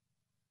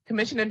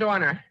 Commissioner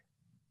Dorner?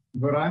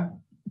 Vote aye.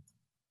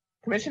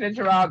 Commissioner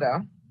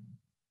Giraldo?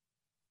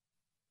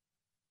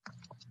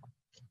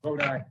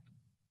 Vote aye.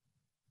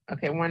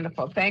 Okay,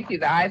 wonderful. Thank you.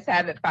 The ayes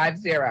have it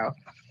 5-0.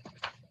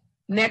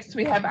 Next,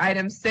 we have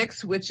item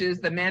 6, which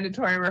is the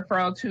mandatory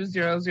referral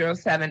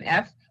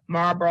 2007F,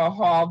 Marlborough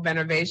Hall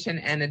renovation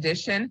and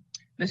addition.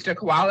 Mr.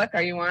 Kowalik,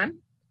 are you on?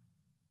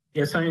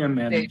 Yes, I am,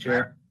 Madam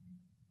Chair.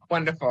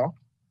 Wonderful.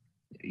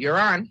 You're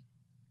on.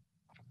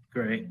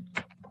 Great.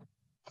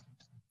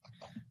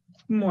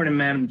 Good morning,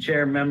 Madam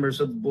Chair,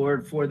 members of the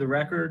board. For the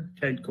record,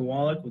 Ted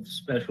Kowalik with the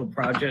Special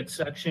Projects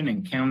Section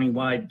and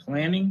Countywide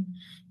Planning,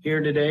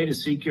 here today to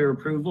seek your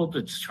approval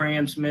to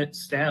transmit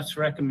staff's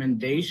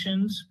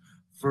recommendations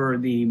for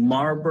the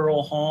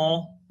Marlborough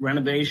Hall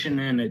renovation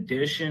and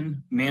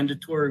addition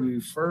mandatory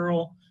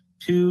referral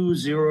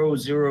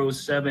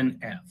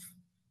 2007F.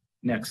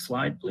 Next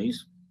slide,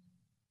 please.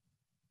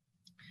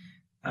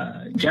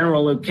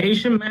 General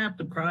location map.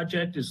 The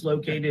project is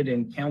located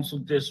in Council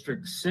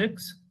District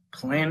 6,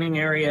 Planning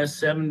Area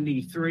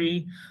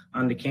 73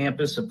 on the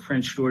campus of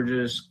Prince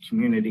George's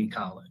Community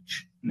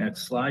College.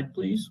 Next slide,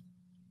 please.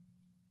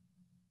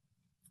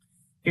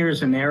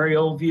 Here's an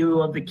aerial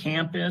view of the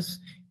campus,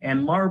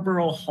 and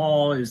Marlborough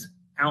Hall is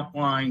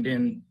outlined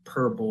in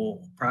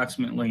purple,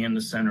 approximately in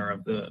the center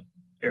of the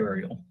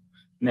aerial.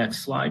 Next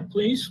slide,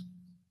 please.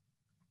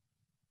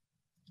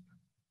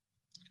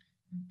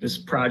 This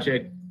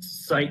project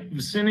site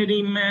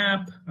vicinity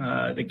map.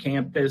 The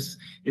campus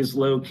is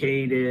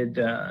located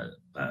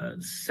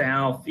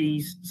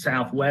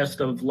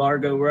southwest of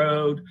Largo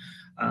Road,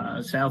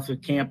 south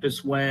of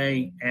Campus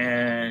Way,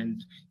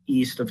 and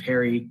east of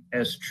Harry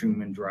S.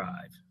 Truman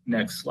Drive.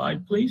 Next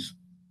slide, please.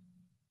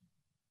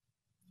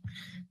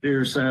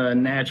 There's a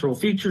natural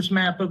features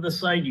map of the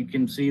site. You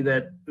can see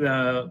that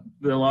the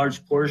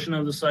large portion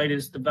of the site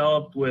is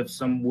developed with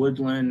some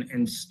woodland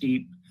and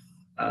steep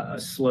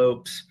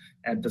slopes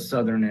at the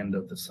southern end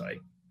of the site.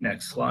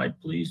 Next slide,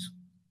 please.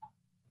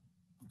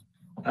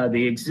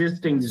 The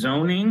existing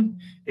zoning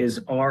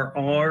is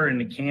RR, and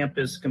the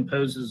campus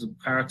composes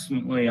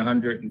approximately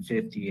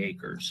 150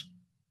 acres.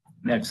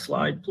 Next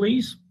slide,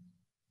 please.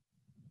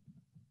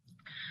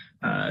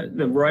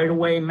 The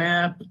right-of-way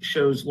map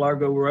shows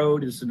Largo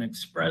Road as an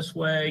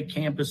expressway,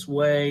 Campus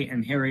Way,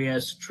 and Harry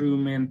S.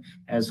 Truman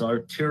as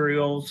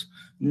arterials.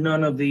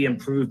 None of the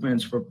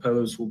improvements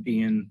proposed will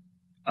be in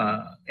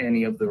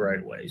any of the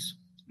right-of-ways.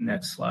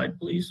 Next slide,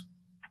 please.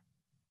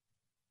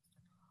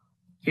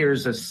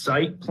 Here's a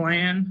site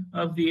plan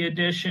of the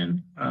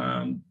addition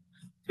to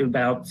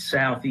about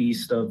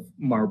southeast of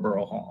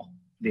Marlborough Hall,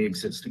 the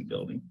existing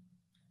building.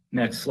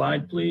 Next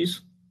slide,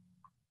 please.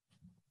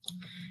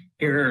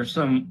 Here are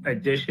some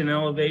addition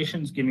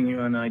elevations giving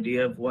you an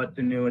idea of what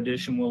the new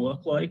addition will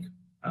look like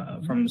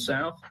from the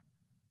south.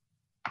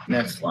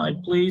 Next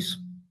slide, please.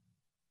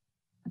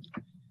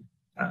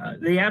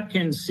 The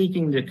applicant is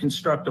seeking to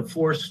construct a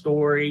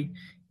 4-story,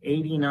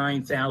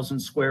 89,000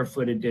 square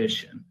foot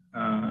addition.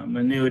 A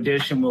new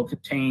addition will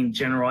contain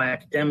general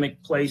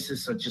academic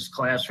places such as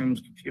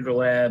classrooms, computer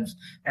labs,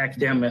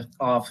 academic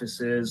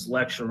offices,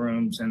 lecture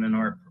rooms, and an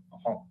art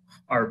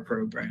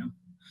program.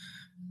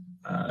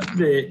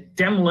 The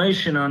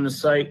demolition on the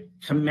site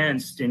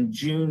commenced in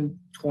June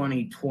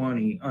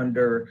 2020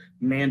 under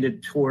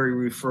mandatory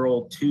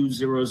referral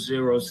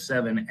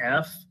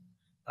 2007F.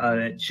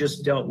 It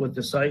just dealt with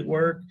the site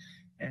work,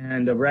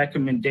 and a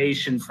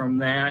recommendation from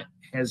that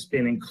has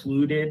been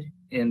included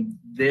in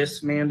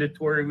this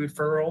mandatory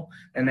referral,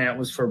 and that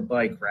was for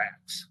bike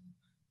racks.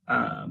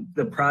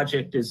 The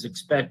project is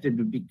expected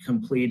to be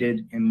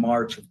completed in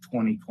March of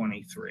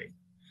 2023.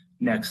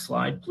 Next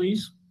slide,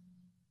 please.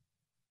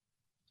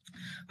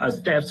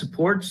 Staff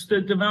supports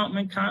the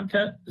development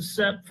concept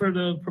for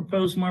the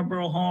proposed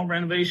Marlborough Hall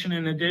renovation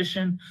and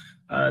addition.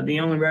 The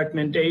only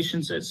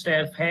recommendations that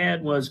staff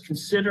had was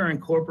consider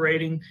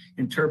incorporating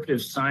interpretive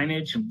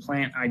signage and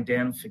plant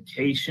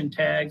identification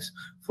tags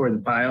for the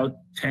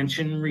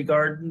biotension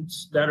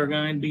regardants that are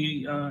going to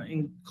be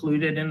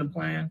included in the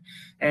plan,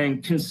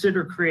 and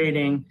consider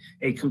creating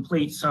a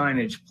complete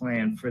signage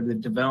plan for the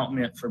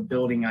development for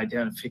building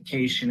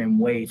identification and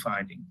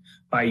wayfinding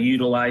by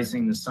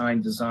utilizing the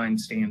sign design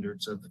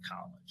standards of the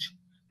college.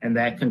 And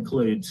that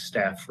concludes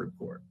staff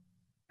report.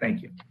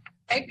 Thank you.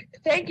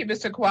 Thank you,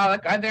 Mr.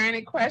 Kowalik. Are there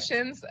any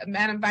questions,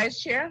 Madam Vice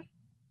Chair?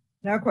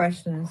 No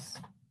questions.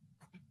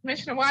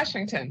 Commissioner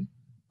Washington?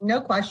 No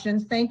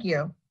questions. Thank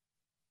you.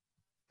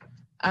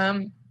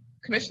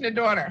 Commissioner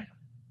Daughter?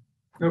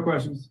 No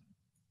questions.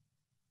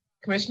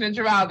 Commissioner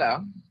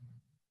Giraldo?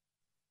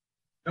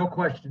 No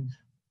questions.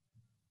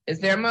 Is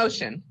there a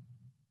motion?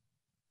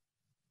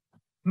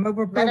 Move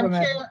approval,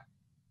 Madam Chair,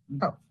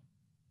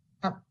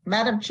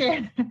 Madam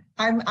Chair,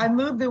 I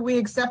move that we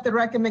accept the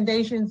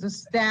recommendations of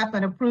staff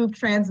and approve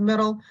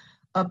transmittal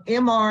of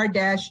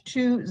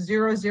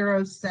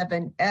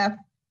MR-2007F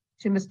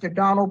to Mr.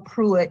 Donald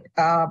Pruitt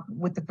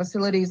with the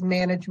Facilities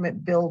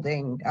Management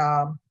Building.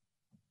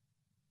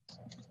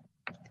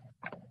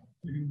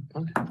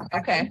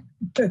 Okay.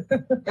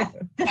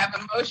 Have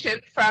a motion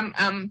from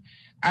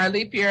our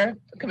leap year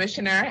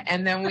commissioner,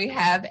 and then we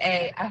have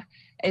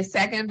a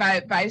second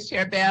by Vice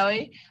Chair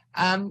Bailey.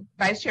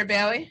 Vice Chair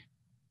Bailey?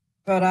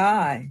 Vote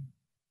aye.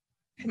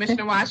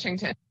 Commissioner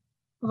Washington?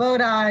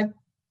 Vote aye.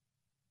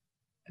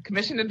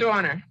 Commissioner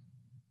Dorner?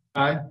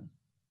 Aye.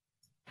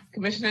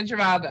 Commissioner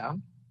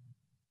Giraldo?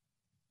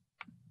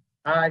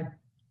 Aye.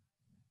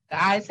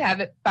 The ayes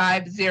have it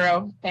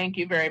 5-0. Thank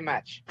you very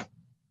much.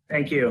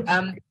 Thank you.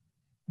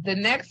 The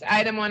next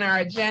item on our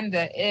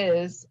agenda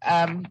is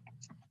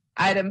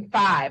item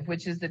 5,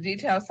 which is the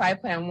detailed site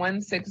plan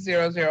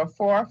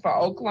 16004 for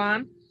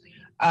Oaklawn.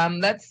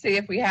 Let's see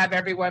if we have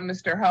everyone.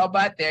 Mr.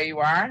 Hurlbut, there you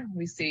are.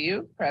 We see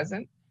you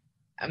present.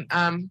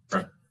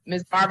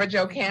 Ms. Barbara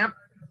Jo Camp.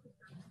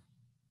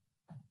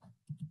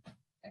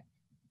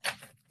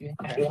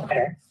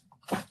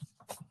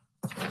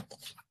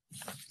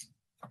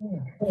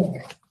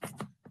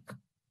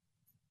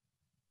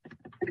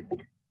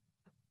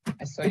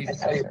 I saw you.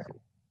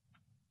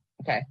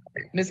 Okay,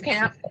 Ms.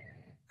 Camp.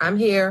 I'm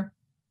here.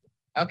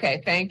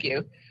 Okay, thank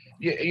you.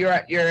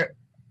 You're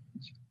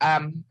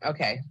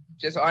okay,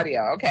 just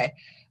audio. Okay.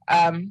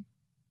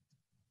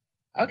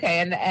 Okay,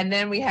 and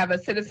then we have a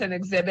citizen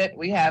exhibit.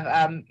 We have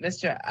an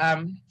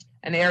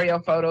aerial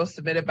photo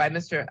submitted by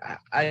Mr.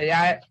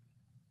 Ayala.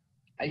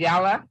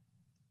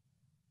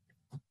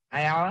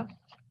 I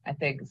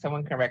think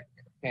someone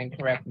can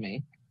correct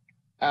me.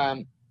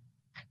 And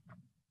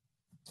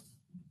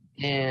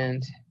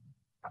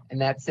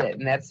that's it.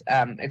 And that's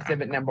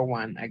exhibit number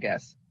 1, I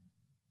guess.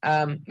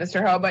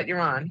 Mr. Hurlbut, you're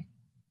on.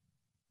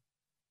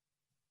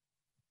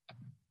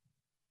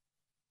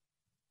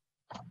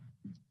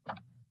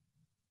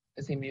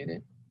 Is he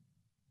muted?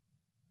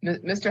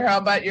 Mr.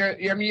 Hurlbut,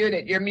 you're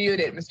muted. You're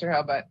muted, Mr.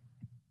 Hurlbut.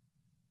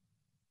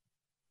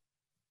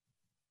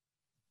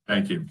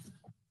 Thank you.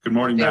 Good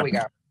morning, there we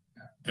go.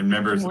 And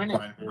members of the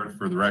Planning Board.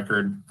 For the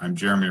record, I'm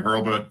Jeremy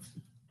Hurlbut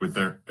with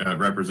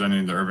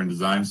representing the Urban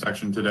Design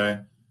section today.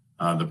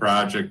 The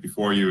project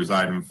before you is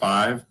item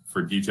 5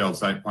 for detailed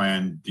site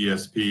plan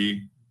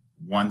DSP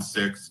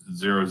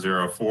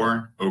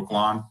 16004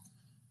 Oaklawn.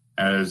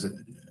 As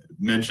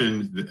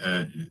mentioned,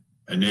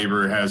 a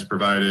neighbor has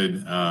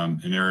provided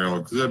an aerial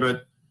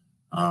exhibit,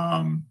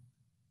 and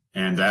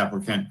the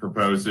applicant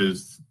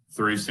proposes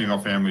 3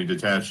 single-family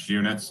detached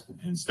units,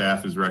 and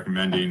staff is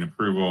recommending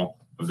approval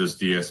of this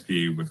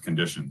DSP with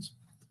conditions.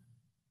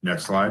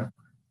 Next slide.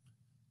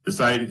 The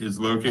site is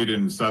located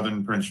in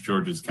southern Prince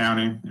George's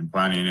County in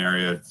planning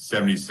area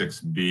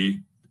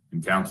 76B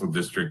in Council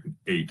District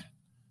 8.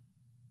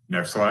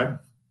 Next slide.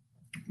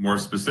 More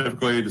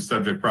specifically, the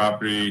subject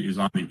property is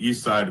on the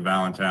east side of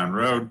Allentown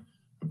Road,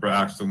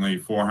 approximately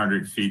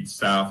 400 feet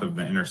south of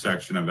the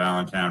intersection of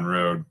Allentown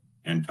Road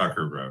and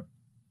Tucker Road.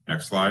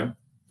 Next slide.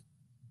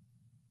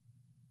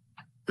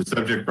 The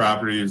subject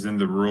property is in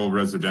the rural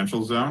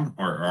residential zone,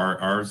 or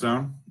RR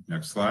zone.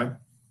 Next slide.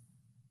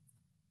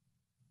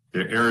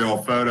 The aerial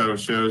photo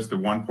shows the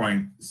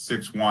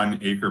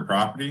 1.61 acre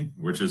property,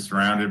 which is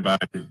surrounded by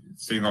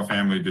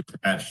single-family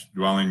detached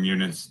dwelling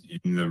units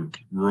in the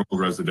rural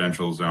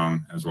residential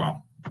zone as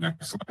well.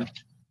 Next slide.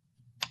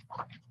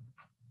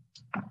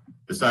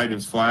 The site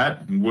is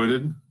flat and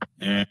wooded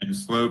and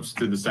slopes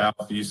to the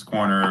southeast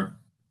corner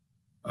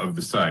of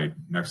the site.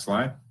 Next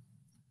slide.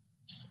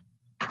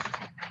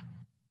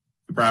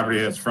 The property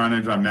has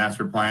frontage on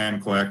master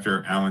plan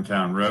collector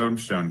Allentown Road,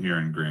 shown here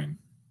in green.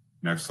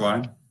 Next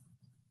slide.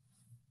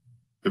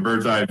 The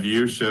bird's eye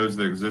view shows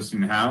the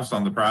existing house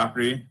on the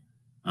property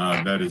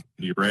that is to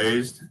be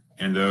raised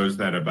and those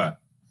that abut.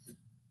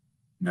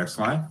 Next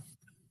slide.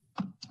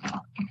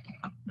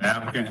 The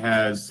applicant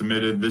has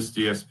submitted this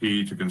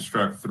DSP to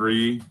construct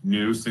 3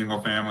 new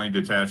single-family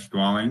detached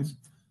dwellings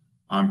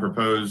on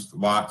proposed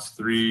lots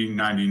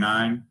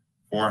 399,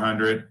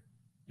 400,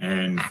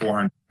 and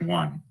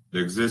 401. The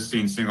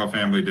existing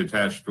single-family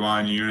detached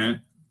dwelling unit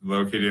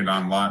located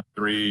on lot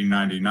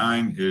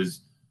 399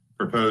 is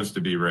proposed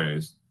to be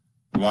raised.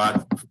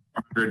 Lot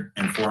 400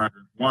 and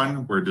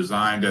 401 were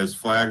designed as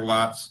flag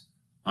lots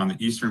on the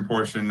eastern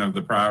portion of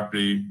the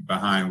property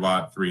behind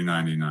lot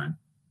 399.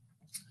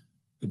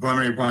 The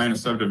preliminary plan of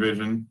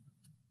subdivision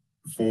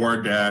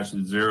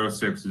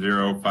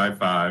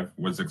 4-06055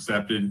 was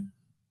accepted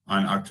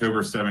on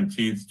October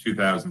 17th,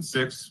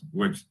 2006,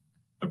 which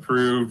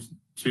approved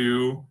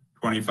 2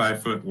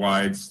 25-foot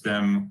wide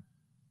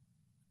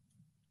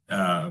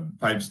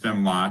pipe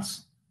stem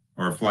lots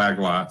or flag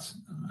lots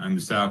on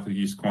the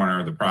southeast corner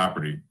of the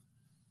property.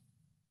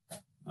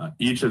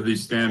 Each of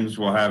these stems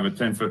will have a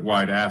 10-foot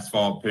wide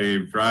asphalt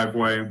paved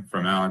driveway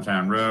from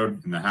Allentown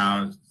Road, and the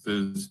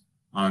houses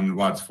on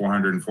lots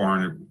 400 and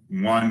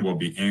 401 will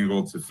be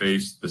angled to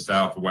face the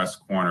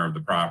southwest corner of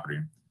the property.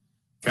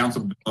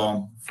 Council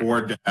Bill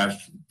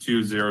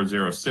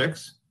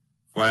 4-2006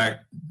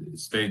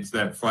 states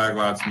that flag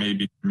lots may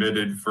be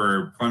permitted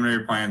for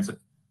preliminary plans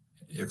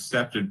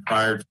accepted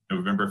prior to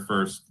November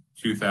 1st,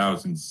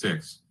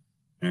 2006,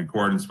 in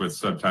accordance with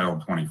subtitle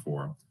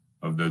 24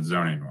 of the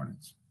zoning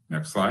ordinance.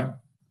 Next slide.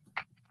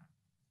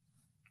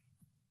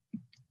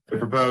 The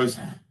proposed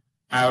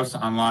house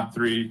on lot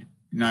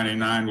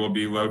 399 will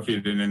be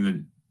located in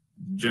the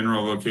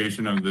general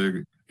location of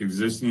the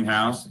existing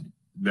house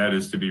that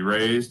is to be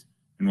raised,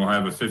 and will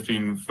have a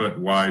 15-foot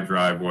wide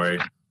driveway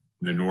in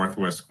the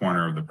northwest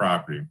corner of the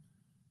property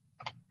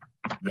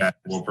that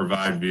will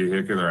provide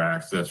vehicular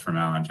access from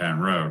Allentown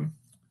Road.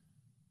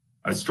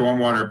 A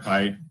stormwater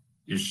pipe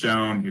is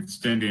shown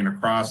extending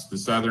across the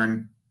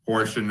southern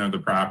portion of the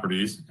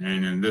properties,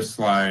 and in this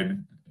slide,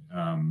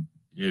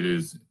 it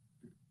is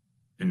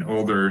an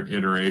older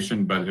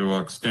iteration, but it will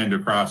extend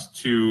across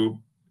the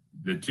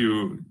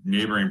two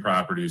neighboring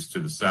properties to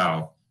the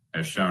south,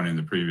 as shown in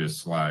the previous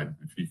slide.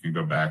 If you can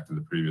go back to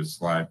the previous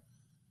slide.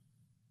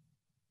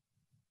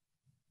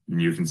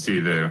 And you can see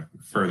the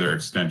further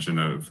extension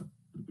of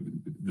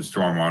the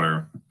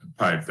stormwater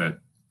pipe that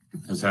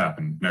has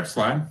happened. Next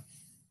slide.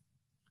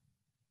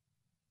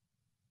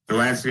 The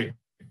landscape,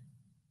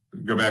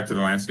 go back to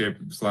the landscape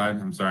slide,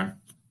 I'm sorry.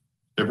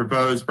 The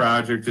proposed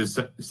project is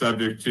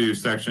subject to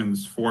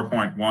sections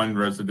 4.1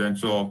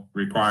 residential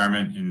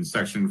requirement and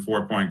section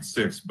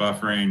 4.6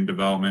 buffering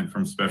development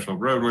from special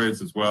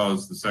roadways, as well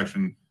as the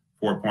section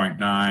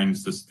 4.9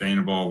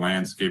 sustainable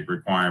landscape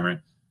requirement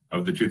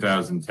of the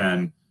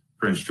 2010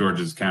 Prince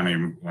George's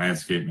County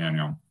Landscape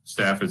Manual.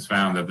 Staff has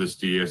found that this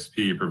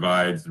DSP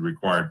provides the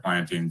required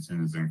plantings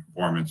and is in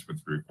conformance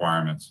with the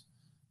requirements.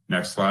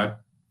 Next slide.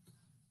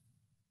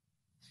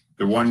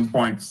 The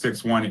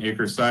 1.61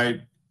 acre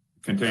site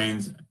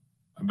contains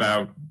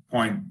about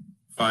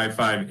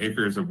 0.55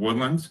 acres of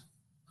woodlands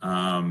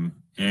and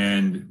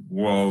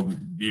will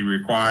be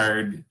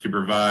required to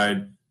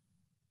provide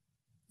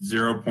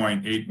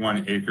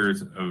 0.81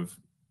 acres of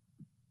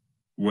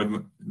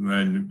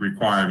woodland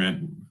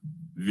requirement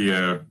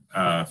via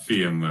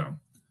fee and lieu.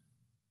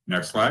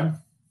 Next slide.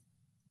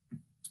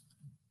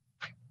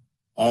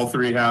 All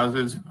 3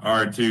 houses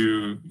are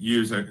to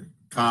use a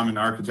common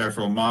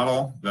architectural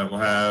model that will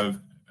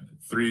have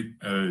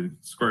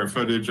square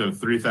footage of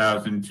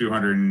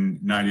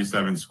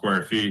 3,297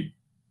 square feet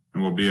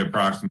and will be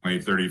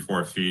approximately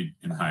 34 feet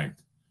in height.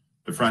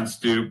 The front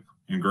stoop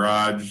and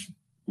garage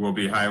will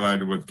be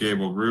highlighted with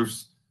gable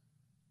roofs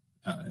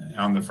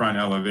on the front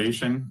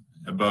elevation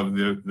above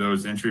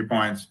those entry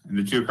points. And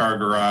the 2-car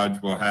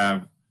garage will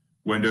have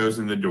windows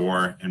in the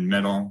door and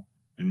metal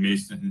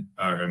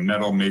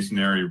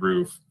masonry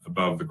roof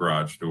above the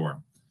garage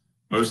door.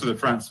 Most of the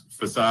front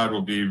facade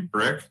will be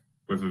brick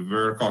with a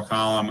vertical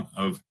column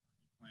of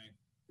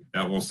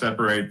that will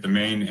separate the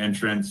main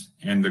entrance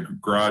and the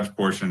garage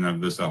portion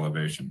of this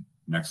elevation.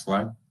 Next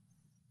slide.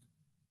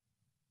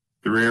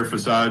 The rear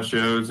facade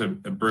shows a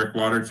brick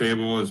water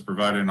table is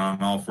provided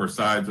on all four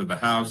sides of the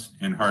house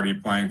and hardy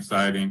plank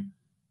siding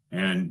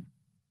and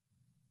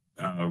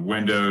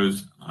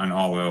windows on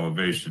all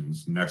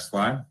elevations. Next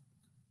slide.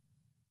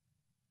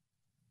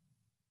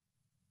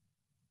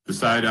 The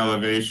side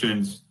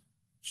elevations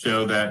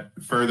show that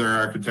further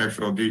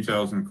architectural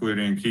details,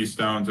 including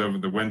keystones over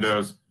the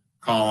windows,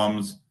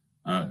 columns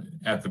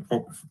at the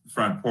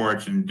front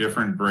porch, and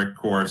different brick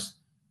course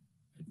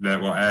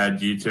that will add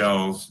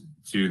details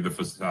to the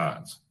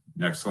facades.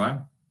 Next slide.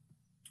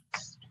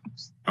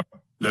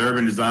 The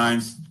urban design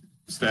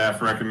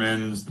staff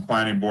recommends the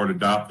planning board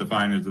adopt the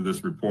findings of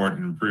this report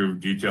and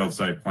approve detailed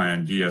site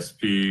plan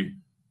DSP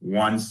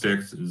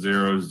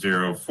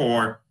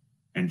 16004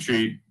 and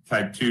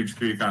type 2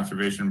 tree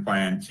conservation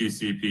plan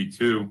TCP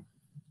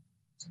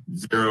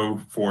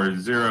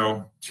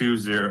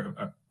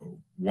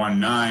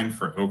 20402019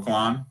 for Oak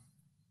Lawn.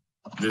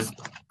 This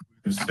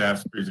is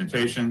staff's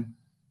presentation.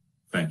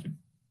 Thank you.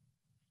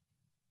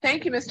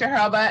 Thank you, Mr.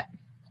 Hurlbut.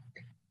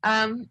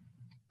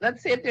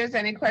 Let's see if there's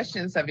any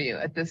questions of you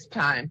at this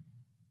time.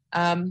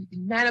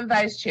 Madam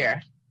Vice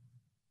Chair.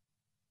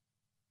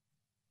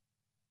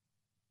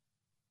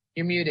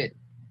 You're muted.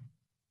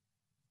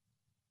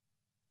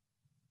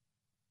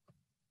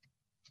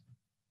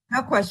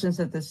 No questions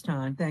at this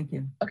time. Thank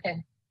you.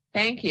 Okay,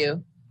 thank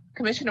you.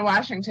 Commissioner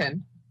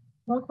Washington.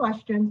 No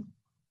questions.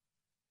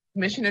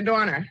 Commissioner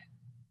Dorner.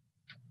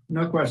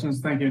 No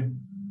questions, thank you.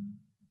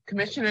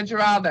 Commissioner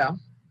Giraldo.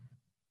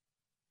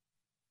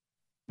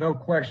 No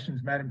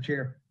questions, Madam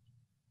Chair.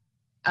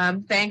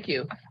 Thank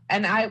you.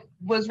 And I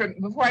was,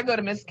 before I go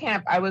to Ms.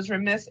 Camp, I was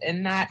remiss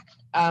in not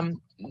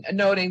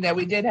noting that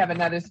we did have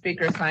another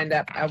speaker signed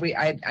up.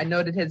 I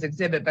noted his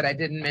exhibit, but I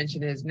didn't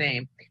mention his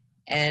name.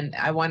 And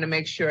I want to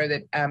make sure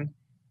that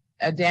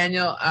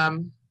Daniel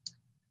and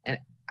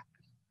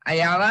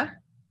Ayala,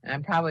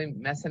 I'm probably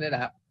messing it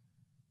up.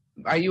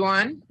 Are you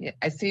on?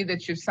 I see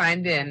that you've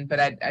signed in, but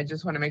I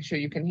just want to make sure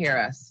you can hear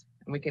us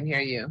and we can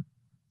hear you.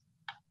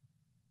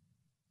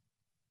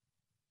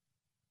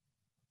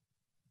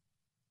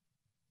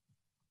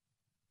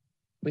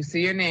 We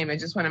see your name. I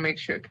just want to make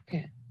sure.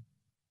 Okay.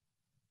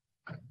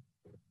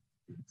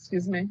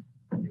 Excuse me.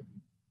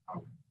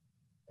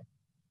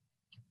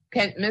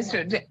 Can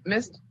Mr.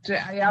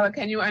 Ayala,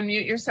 can you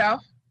unmute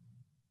yourself?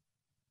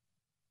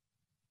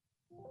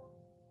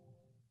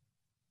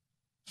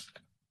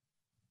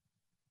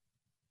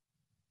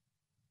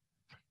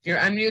 You're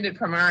unmuted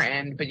from our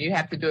end, but you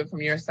have to do it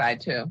from your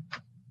side too.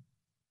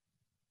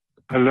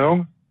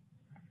 Hello?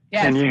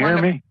 Yes, can you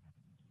hear me?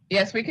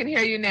 Yes, we can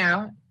hear you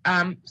now.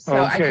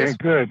 Okay,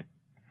 good.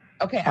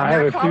 Okay, I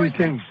have a few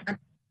things.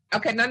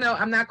 Okay, no,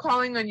 I'm not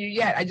calling on you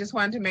yet. I just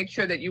wanted to make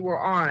sure that you were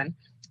on.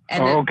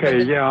 And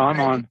okay, yeah, I'm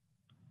on.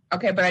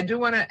 Okay, but I do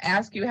want to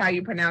ask you how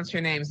you pronounce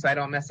your name so I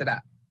don't mess it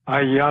up.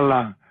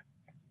 Ayala.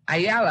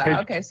 Ayala,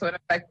 okay, so it's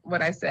like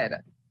what I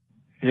said.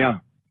 Yeah,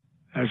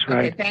 that's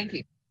right. Okay, thank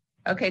you.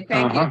 Okay,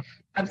 thank you.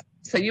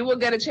 So you will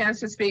get a chance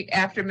to speak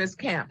after Ms.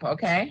 Camp,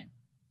 okay?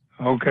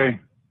 Okay.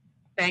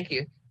 Thank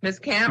you. Ms.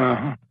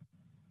 Camp?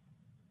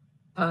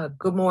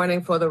 Good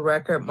morning. For the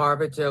record,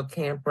 Marva Jo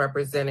Camp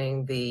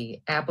representing the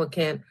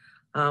applicant.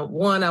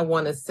 One, I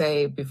want to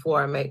say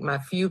before I make my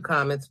few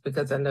comments,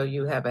 because I know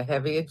you have a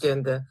heavy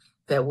agenda,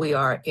 that we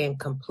are in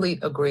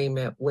complete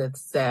agreement with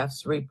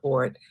staff's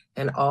report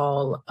and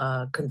all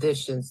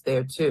conditions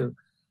there too.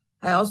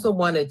 I also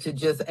wanted to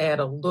just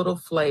add a little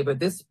flavor.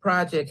 This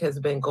project has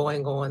been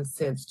going on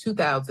since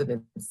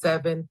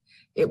 2007.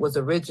 It was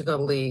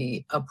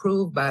originally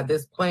approved by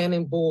this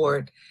planning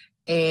board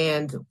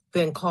and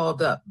then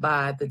called up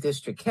by the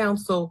district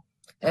council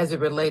as it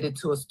related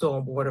to a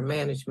stormwater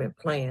management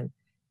plan.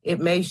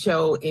 It may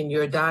show in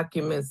your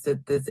documents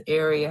that this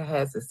area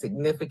has a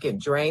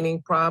significant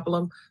drainage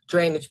problem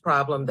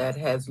that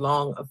has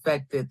long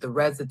affected the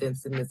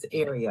residents in this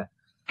area.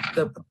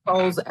 The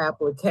proposed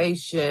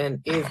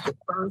application is the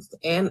first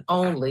and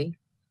only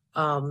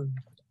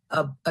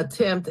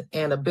attempt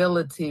and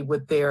ability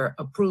with their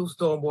approved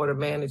stormwater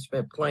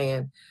management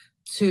plan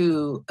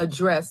to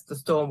address the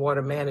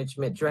stormwater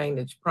management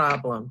drainage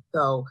problem.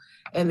 So,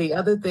 and the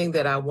other thing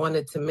that I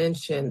wanted to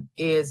mention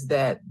is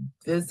that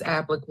this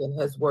applicant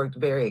has worked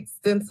very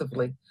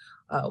extensively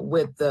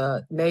with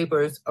the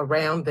neighbors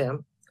around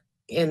them,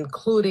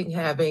 including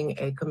having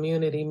a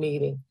community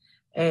meeting.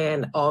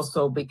 And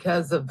also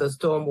because of the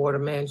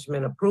stormwater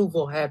management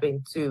approval,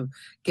 having to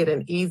get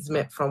an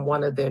easement from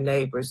one of their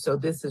neighbors. So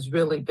this has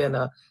really been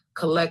a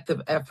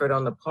collective effort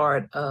on the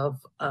part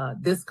of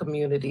this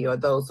community or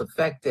those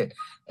affected.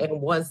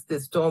 And once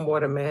this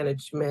stormwater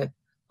management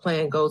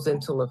plan goes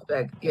into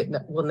effect, it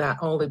will not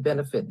only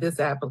benefit this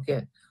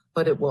applicant,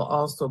 but it will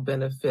also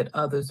benefit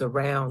others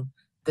around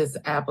this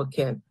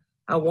applicant.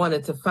 I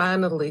wanted to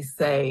finally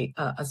say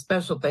a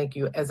special thank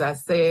you. As I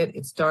said,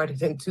 it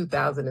started in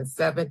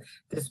 2007.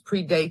 This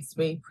predates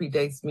me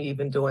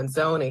even doing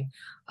zoning.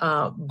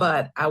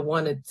 But I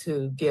wanted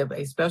to give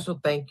a special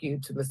thank you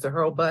to Mr.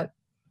 Hurlbut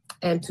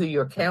and to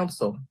your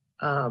council,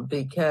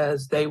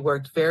 because they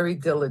worked very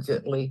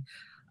diligently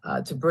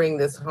to bring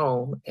this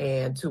home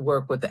and to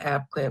work with the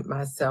applicant,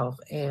 myself.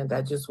 And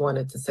I just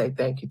wanted to say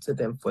thank you to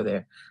them for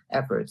their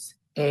efforts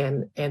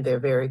and their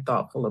very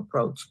thoughtful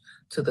approach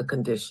to the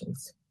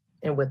conditions.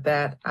 And with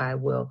that, I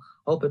will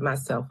open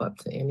myself up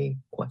to any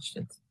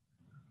questions.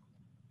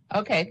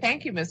 Okay,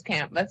 thank you, Ms.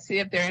 Camp. Let's see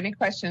if there are any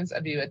questions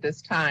of you at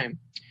this time.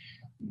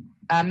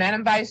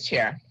 Madam Vice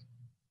Chair.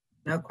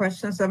 No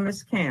questions of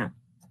Ms. Camp.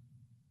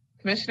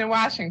 Commissioner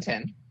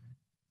Washington.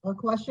 No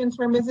questions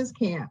for Mrs.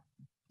 Camp.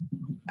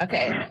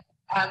 Okay.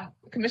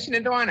 Commissioner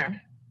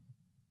Dorner.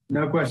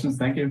 No questions,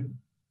 thank you.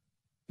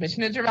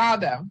 Commissioner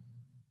Giraldo.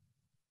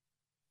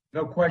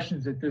 No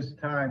questions at this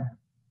time.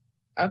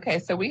 Okay,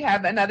 so we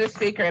have another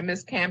speaker, and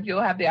Ms. Camp,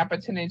 you'll have the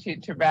opportunity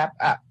to wrap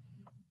up.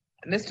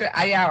 Mr.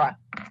 Ayala.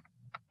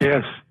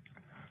 Yes,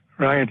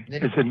 right.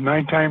 Is it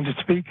my time to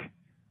speak?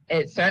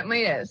 It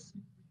certainly is.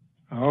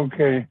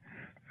 Okay.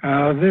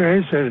 There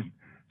is a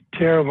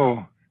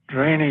terrible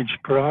drainage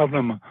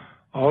problem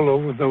all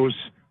over those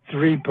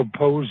 3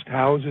 proposed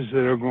houses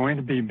that are going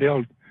to be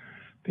built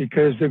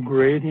because the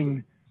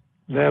grading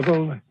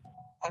level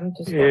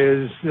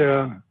is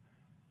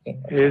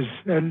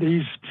at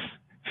least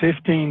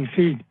 15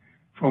 feet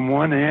from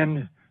one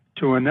end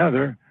to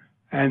another,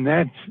 and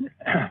that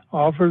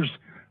offers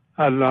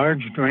a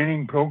large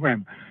draining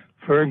program.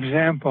 For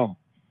example,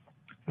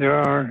 there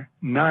are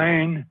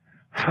 9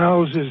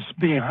 houses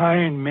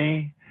behind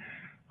me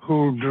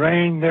who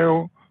drain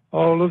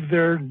all of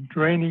their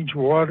drainage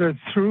water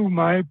through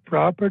my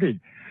property,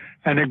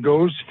 and it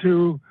goes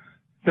through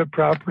the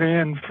property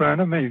in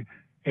front of me,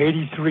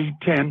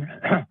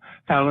 8310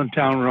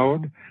 Allentown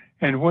Road,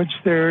 in which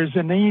there is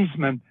an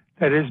easement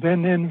that has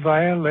been in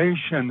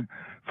violation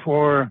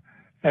for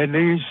at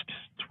least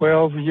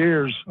 12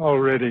 years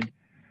already.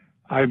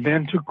 I've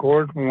been to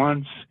court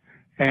once,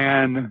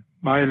 and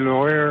my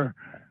lawyer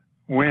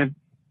went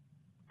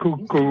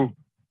cuckoo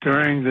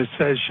during the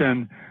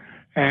session,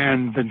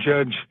 and the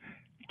judge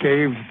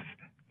gave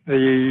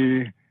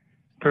the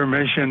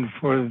permission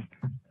for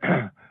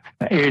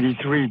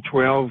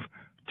 8312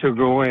 to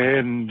go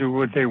ahead and do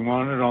what they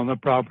wanted on the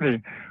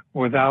property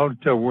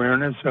without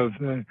awareness of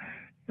the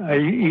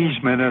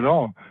easement at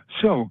all.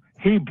 So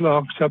he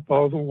blocks up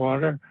all the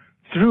water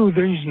through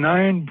these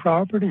 9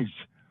 properties.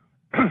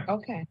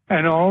 Okay.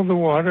 And all the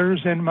water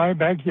is in my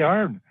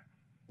backyard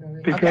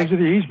because of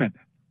the easement.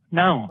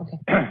 Now,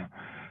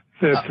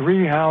 the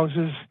 3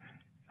 houses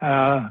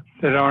that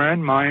are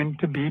in mind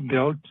to be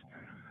built,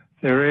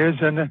 there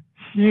is a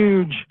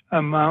huge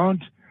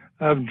amount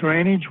of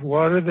drainage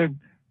water that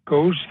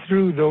goes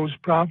through those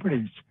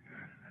properties.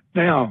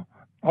 Now,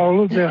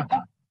 all of the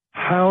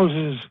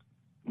houses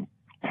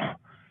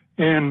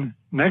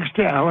next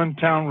to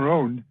Allentown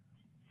Road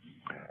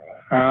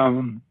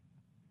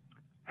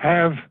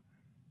have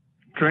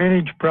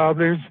drainage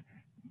problems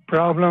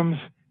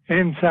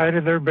inside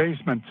of their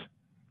basements.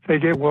 They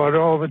get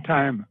water all the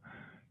time.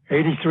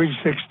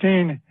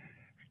 8316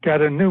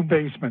 got a new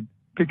basement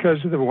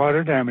because of the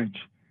water damage.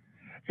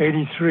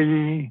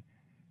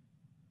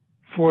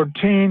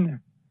 8314,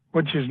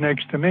 which is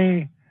next to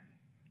me,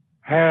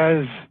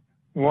 has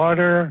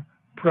water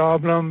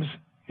problems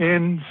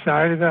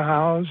inside of the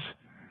house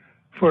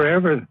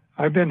forever.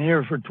 I've been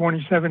here for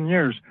 27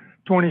 years.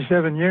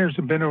 27 years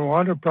have been a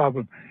water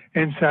problem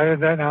inside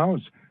of that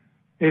house.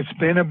 It's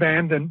been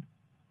abandoned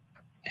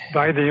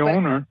by the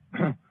owner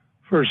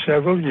for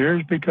several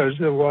years because of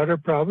the water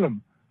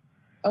problem.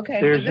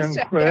 Okay. There's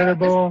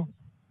incredible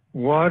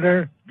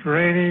water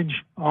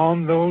drainage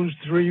on those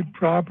 3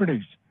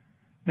 properties.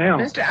 Now,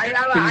 Mr.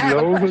 Ayala,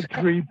 below the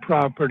 3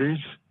 properties,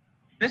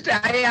 Mr.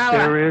 Ayala,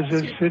 there is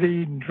a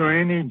city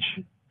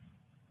drainage,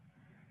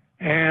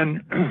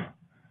 and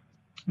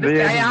the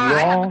Mr. Ayala, I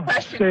have a law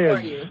question says,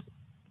 for you.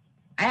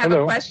 I have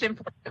a question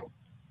for you.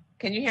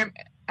 Can you hear me?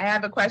 I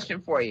have a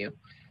question for you.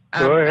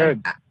 Go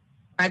ahead.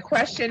 My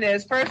question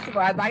is, first of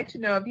all, I'd like to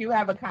know if you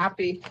have a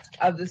copy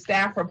of the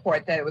staff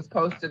report that was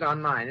posted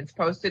online. It's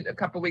posted a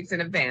couple weeks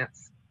in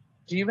advance.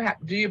 Do you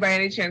by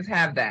any chance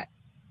have that?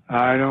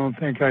 I don't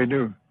think I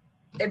do.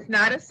 It's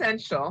not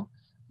essential,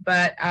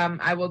 but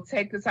I will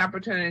take this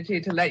opportunity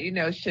to let you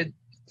know should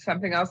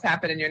something else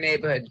happen in your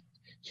neighborhood,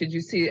 should you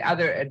see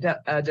other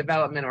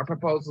development or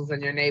proposals in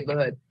your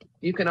neighborhood.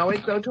 You can always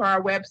go to our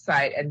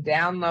website and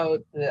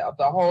download the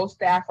whole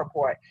staff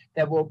report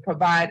that will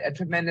provide a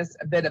tremendous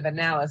bit of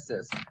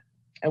analysis.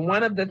 And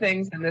one of the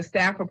things in the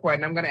staff report,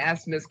 and I'm going to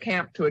ask Ms.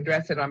 Camp to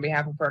address it on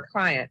behalf of her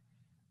client,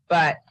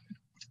 but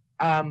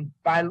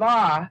by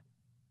law,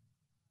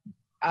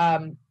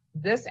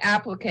 this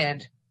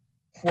applicant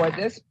for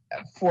this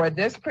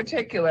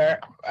particular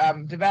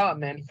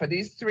development, for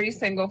these 3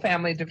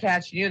 single-family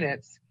detached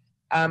units,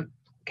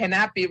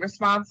 cannot be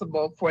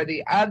responsible for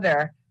the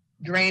other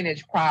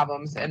drainage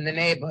problems in the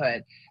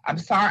neighborhood.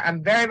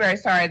 I'm very, very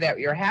sorry that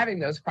you're having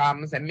those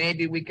problems, and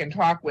maybe we can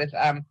talk with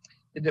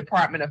the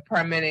Department of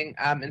Permitting,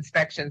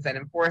 Inspections and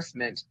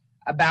Enforcement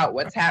about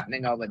what's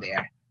happening over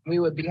there. We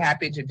would be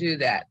happy to do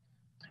that.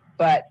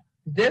 But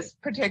this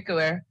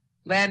particular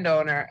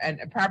landowner and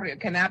property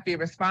cannot be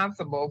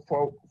responsible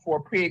for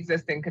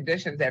pre-existing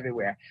conditions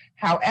everywhere.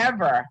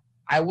 However,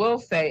 I will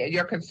say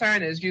your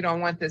concern is you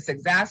don't want this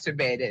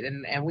exacerbated,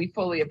 and we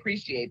fully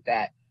appreciate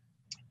that.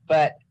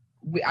 But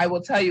I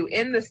will tell you,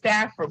 in the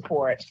staff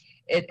report,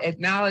 it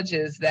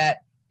acknowledges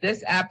that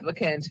this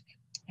applicant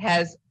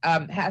has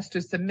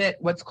to submit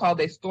what's called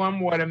a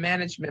stormwater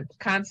management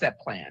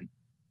concept plan.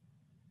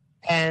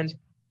 And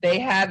they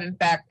have in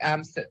fact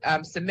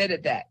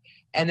submitted that.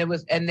 And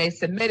they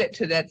submitted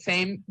to that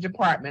same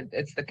department.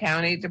 It's the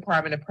County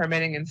Department of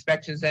Permitting,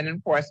 Inspections and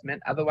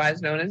Enforcement,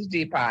 otherwise known as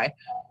DPI.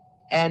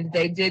 And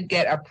they did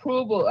get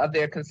approval of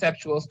their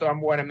conceptual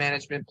stormwater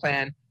management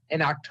plan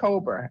in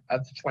October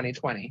of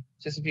 2020,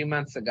 just a few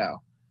months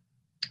ago.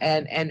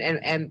 And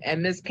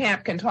Ms.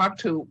 Camp can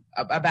talk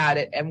about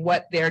it and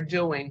what they're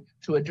doing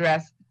to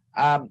address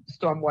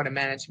stormwater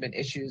management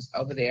issues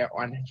over there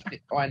on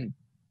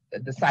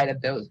the site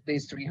of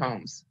these 3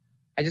 homes.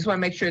 I just want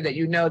to make sure that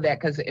you know that,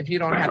 because if you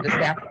don't have the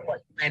staff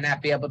report, you may not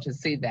be able to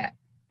see that.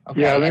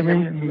 Okay? Yeah, let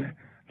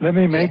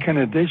me make an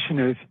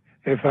addition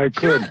if I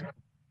could. Sure.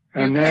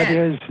 And that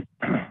is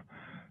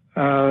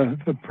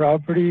the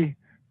property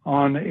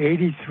on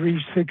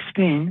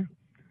 8316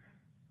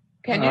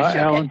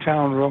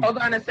 Allentown Road. Hold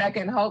on a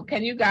second.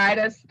 Can you guide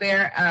us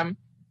there,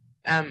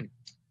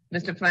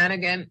 Mr.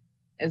 Flanagan?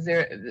 Is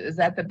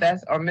that the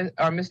best, or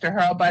Mr.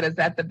 Hurlbut? Is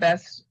that the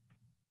best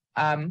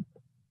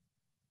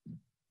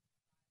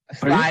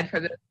slide for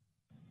this?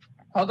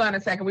 Hold on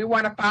a second. We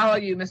want to follow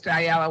you, Mr.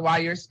 Ayala,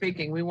 while you're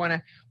speaking.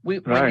 When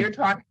you're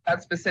talking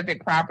about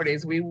specific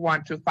properties, we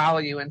want to follow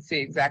you and see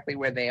exactly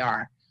where they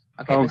are.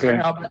 Okay.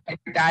 Mr. Hurlbut, can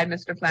you guide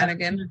Mr.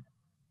 Flanagan?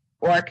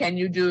 Or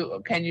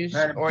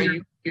or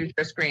you use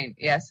your screen?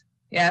 Yes.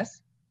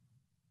 Yes.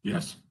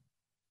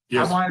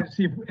 I wanted to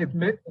see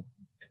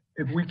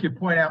if we could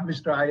point out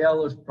Mr.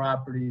 Ayala's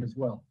property as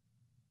well.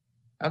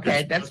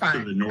 Okay, that's fine.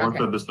 To the north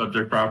of the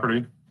subject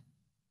property.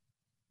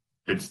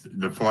 It's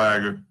the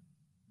flag.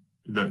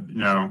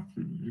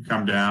 You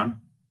come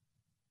down,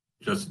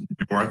 just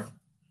north.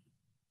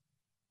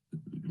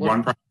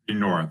 One property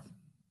north.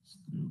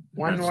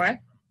 One north?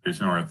 It's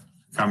north.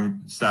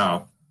 Come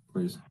south,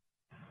 please.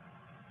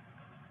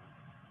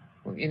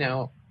 Well,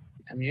 you're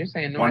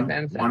saying north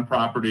and south. One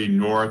property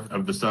north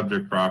of the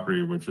subject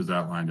property, which is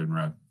outlined in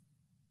red.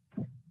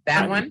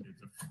 That one?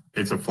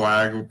 It's a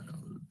flag.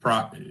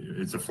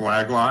 It's a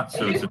flag lot.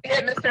 Can you see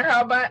it, Mr.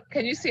 Hurlbut?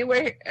 Can you see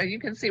where you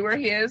can see where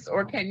he is,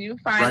 or can you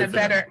find right a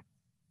better?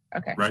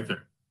 Okay. Right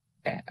there.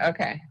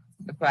 Okay.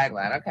 The flag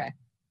lot. Okay.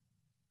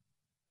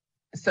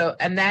 So,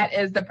 and that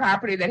is the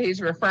property that he's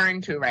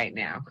referring to right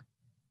now.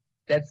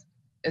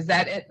 Is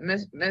that it,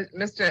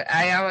 Mr.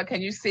 Ayala?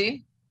 Can you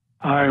see?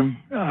 I'm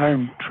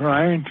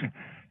trying to.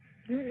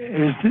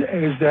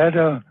 Is that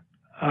a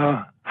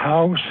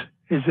house?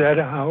 Is that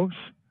a house?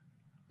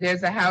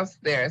 There's a house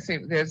there. See,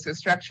 there's a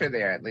structure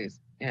there at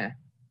least. Yeah.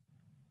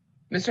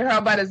 Mr.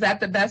 Hurlbut, is that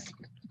the best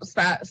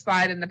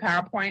slide in the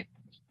PowerPoint?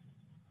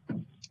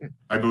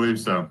 I believe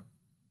so.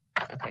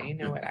 Okay, you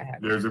know what I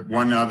have. There's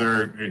one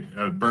other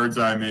bird's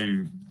eye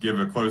may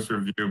give a closer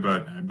view,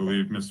 but I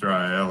believe Mr.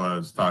 Ayala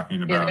is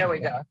talking about. Yeah, there we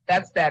go.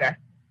 That's better.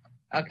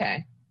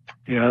 Okay.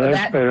 Yeah,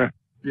 that's better.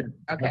 Yeah,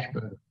 okay. that's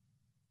better.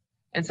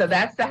 And so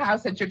that's the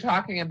house that you're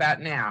talking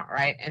about now,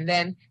 right? And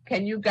then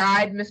can you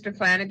guide Mr.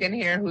 Flanagan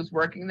here, who's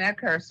working that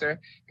cursor?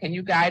 Can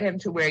you guide him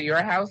to where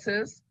your house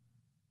is?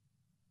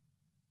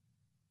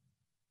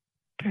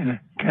 Can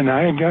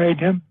I guide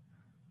him?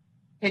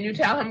 Can you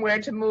tell him where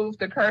to move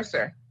the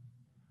cursor?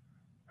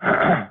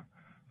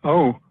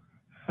 Move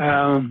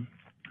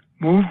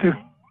the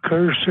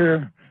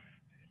cursor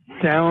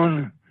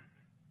down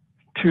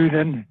to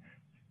the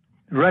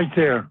right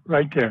there.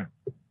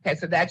 Okay,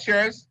 so that's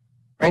yours?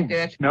 Right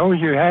there. No,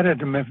 you had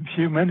it a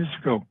few minutes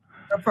ago.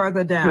 Go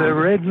further down. The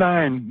red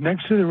line,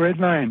 next to the red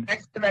line.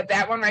 Next to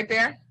that one right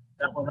there?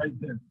 That one right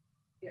there.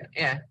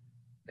 Yeah.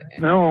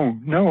 No,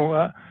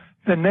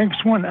 the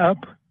next one up.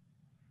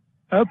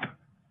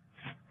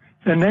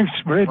 The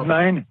next red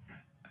line.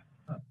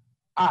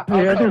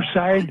 The other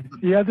side.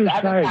 The other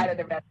side of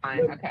the red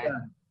line. Okay.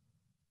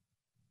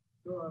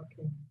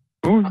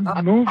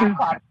 Move it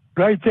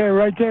right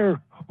there.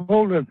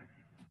 Hold it.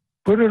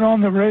 Put it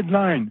on the red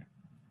line.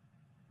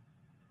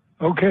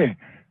 Okay,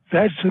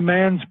 that's the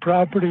man's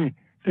property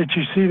that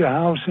you see the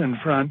house in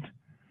front.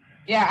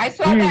 Yeah, I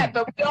saw that,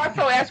 but we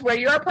also asked where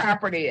your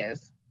property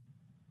is.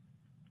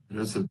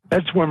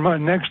 That's where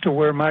next to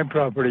where my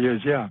property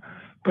is, yeah.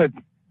 But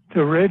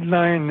the red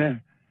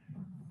line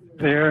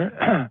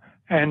there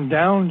and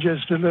down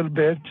just a little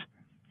bit,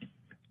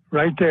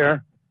 right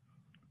there.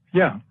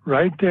 Yeah,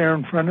 right there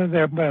in front of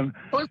that building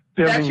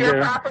that's your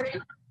there. Property?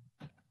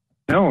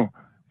 No,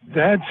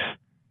 that's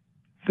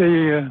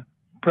the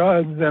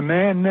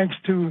man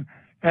next to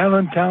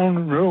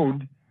Allentown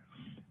Road.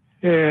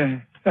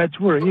 That's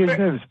where he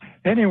lives.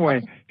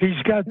 Anyway,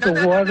 he's got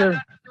the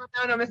water.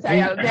 No, Mr.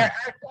 Ayala.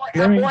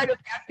 Our board is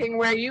asking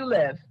where you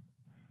live.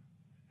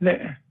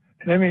 Let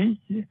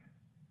me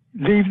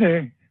leave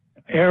the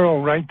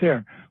arrow right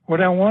there.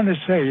 What I want to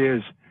say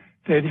is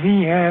that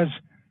he has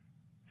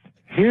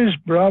his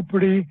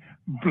property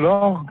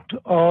blocked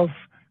off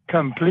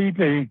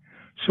completely,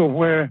 so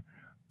where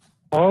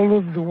all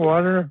of the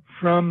water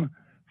from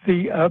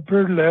the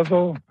upper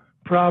level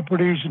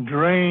properties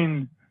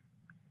drain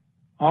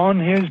on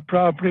his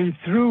property,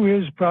 through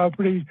his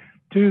property,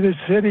 to the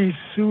city's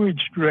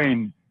sewage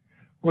drain,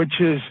 which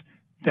is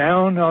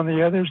down on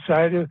the other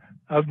side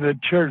of the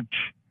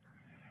church.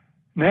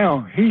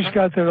 Now, he's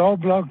got that all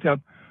blocked up,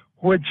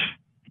 which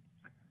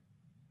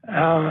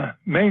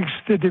makes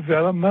the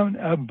development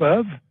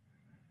above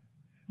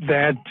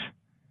that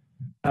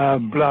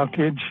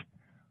blockage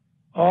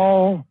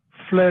all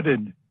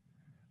flooded.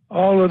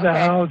 All of the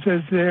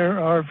houses there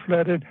are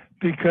flooded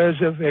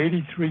because of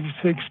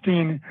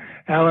 8316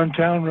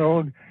 Allentown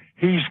Road.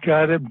 He's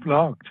got it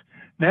blocked.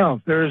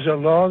 Now, there's a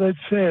law that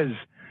says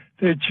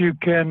that you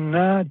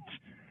cannot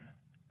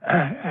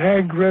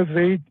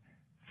aggravate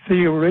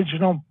the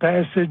original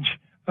passage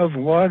of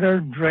water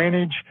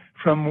drainage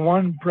from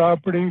one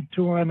property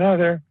to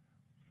another.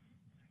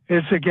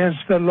 It's against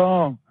the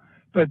law.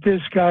 But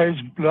this guy's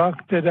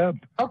blocked it up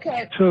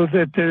so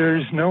that there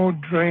is no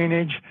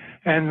drainage,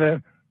 and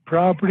the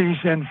properties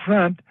in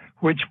front,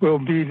 which will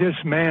be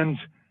this man's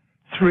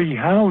 3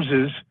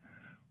 houses,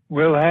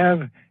 will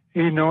have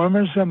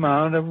enormous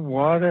amount of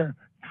water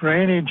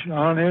drainage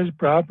on his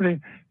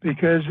property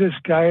because this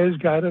guy has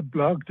got it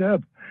blocked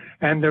up,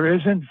 and there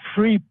isn't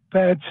free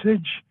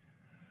passage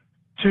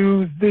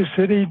to the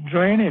city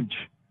drainage.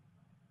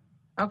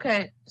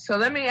 Okay, so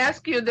let me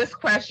ask you this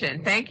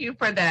question. Thank you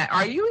for that.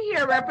 Are you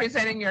here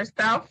representing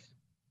yourself?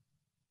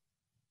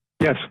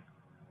 Yes.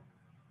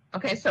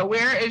 Okay, so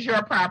where is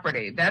your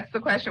property? That's the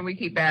question we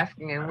keep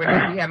asking, and we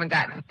haven't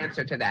gotten an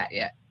answer to that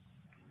yet.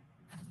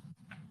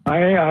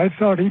 I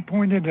thought he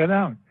pointed it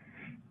out.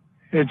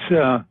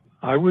 It's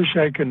I wish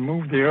I could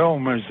move the arrow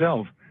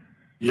myself.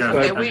 Yeah.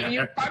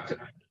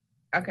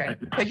 Okay,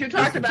 because you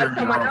talked about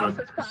someone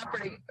else's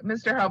property.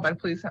 Mr. Hurlbut,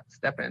 please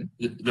step in.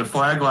 The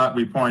flag lot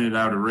we pointed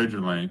out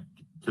originally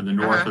to the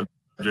north of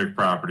the project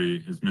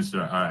property is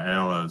Mr.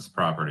 Ayala's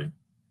property.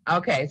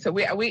 Okay, so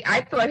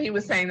I thought he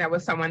was saying that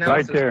was someone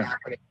else's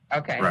property.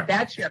 Okay, right.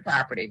 That's your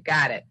property.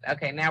 Got it.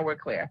 Okay, now we're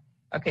clear.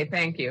 Okay,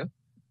 thank you.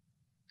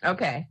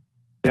 Okay.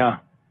 Yeah,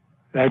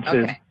 that's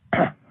it.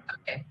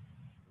 Okay.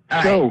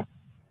 So,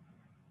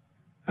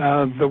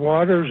 the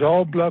water's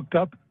all blocked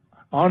up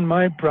on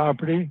my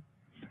property,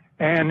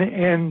 and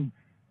in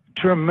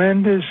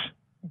tremendous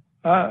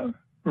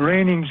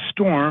raining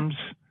storms,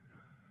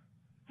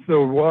 the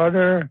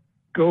water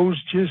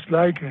goes just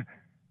like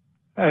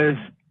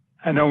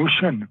an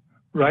ocean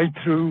right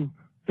through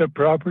the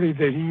property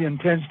that he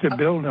intends to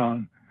build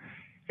on.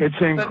 It's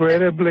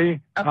incredibly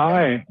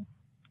high.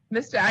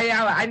 Mr.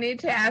 Ayala, I need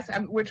to ask.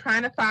 We're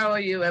trying to follow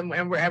you, and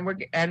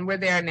we're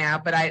there now.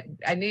 But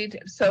I need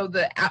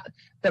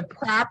the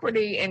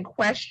property in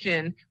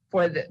question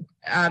for the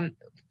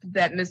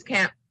that Ms.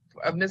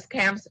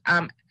 Camp's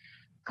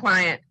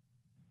client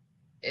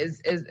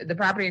is the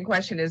property in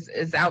question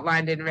is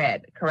outlined in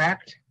red,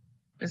 correct,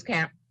 Ms.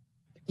 Camp?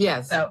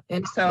 Yes. So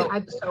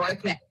I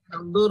think a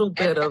little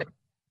bit of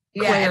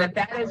and if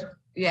that is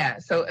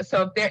so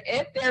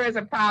if there is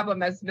a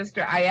problem, as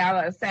Mr.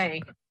 Ayala is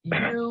saying,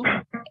 you,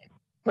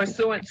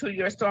 pursuant to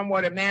your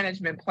stormwater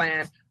management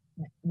plan,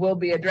 will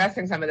be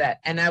addressing some of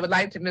that. And I would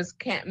like to, Ms.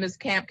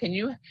 Camp, can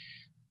you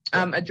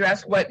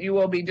address what you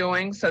will be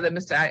doing so that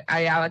Mr.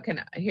 Ayala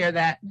can hear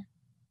that?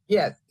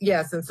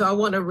 Yes. And so I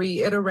want to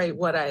reiterate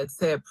what I had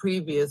said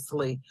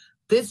previously.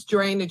 This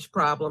drainage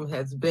problem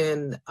has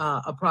been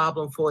a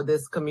problem for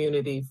this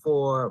community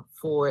for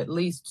at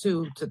least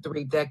 2 to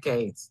 3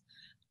 decades.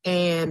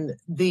 And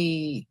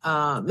the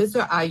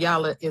Mr.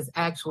 Ayala is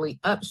actually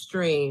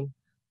upstream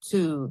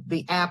to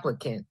the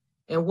applicant.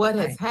 And what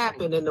has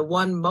happened, and the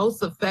one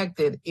most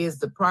affected, is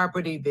the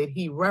property that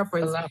he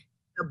referenced,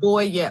 the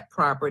Boyette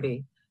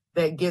property,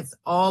 that gets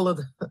all of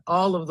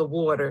the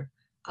water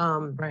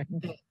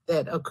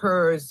that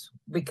occurs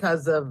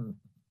because of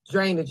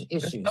drainage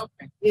issues.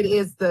 It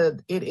is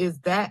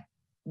that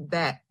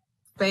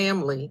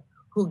family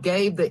who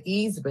gave the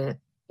easement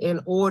in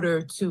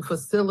order to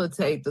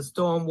facilitate the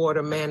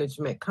stormwater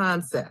management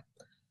concept.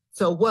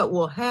 So what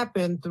will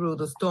happen through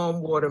the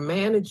stormwater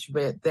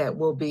management that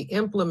will be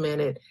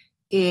implemented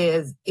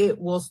is it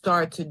will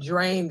start to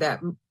drain that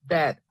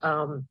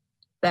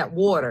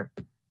water.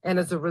 And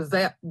as a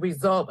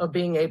result of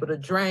being able to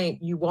drain,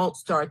 you won't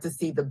start to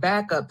see the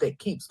backup that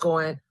keeps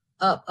going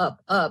up,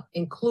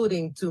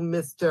 including to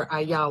Mr.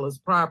 Ayala's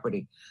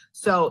property.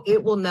 So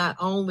it will not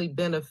only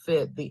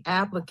benefit the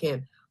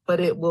applicant, but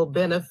it will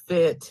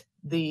benefit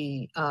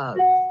the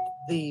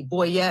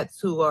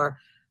Boyettes who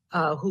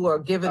are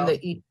given the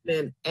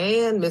easement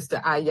and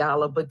Mr.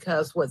 Ayala,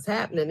 because what's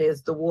happening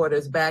is the water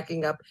is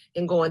backing up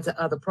and going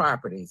to other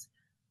properties.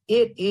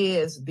 It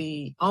is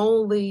the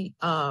only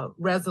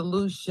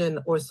resolution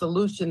or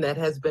solution that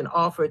has been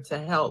offered to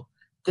help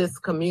this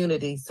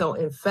community. So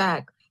in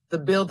fact, the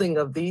building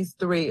of these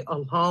 3,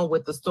 along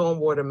with the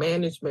stormwater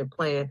management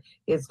plan,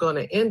 is going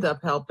to end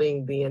up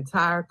helping the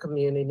entire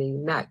community,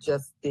 not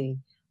just the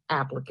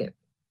applicant.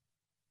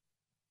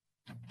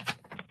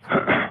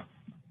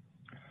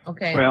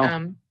 Okay.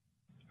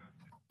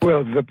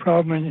 Well, the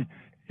problem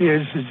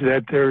is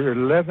that there are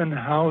 11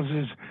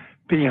 houses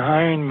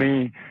behind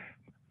me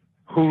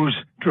whose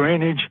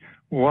drainage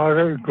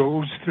water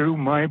goes through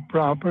my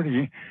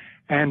property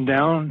and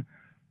down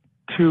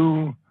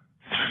to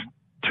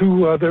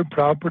two other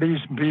properties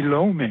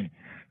below me.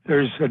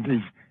 There's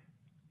the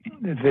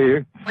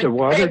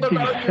water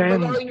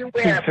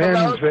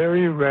descends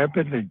very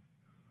rapidly.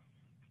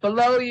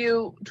 Below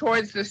you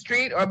towards the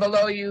street, or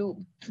below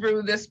you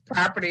through this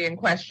property in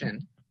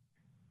question?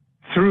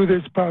 Through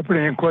this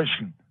property in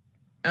question.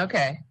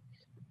 Okay.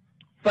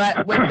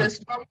 But with the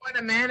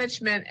stormwater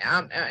management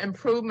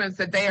improvements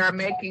that they are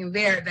making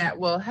there, that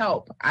will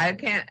help. I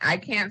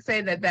can't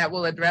say that that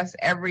will address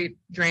every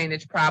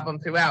drainage problem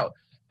throughout,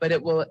 but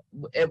it will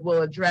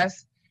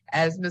address,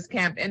 as Ms.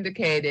 Camp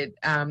indicated,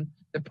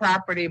 the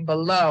property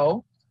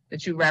below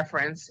that you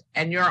referenced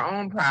and your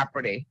own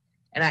property.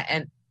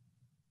 And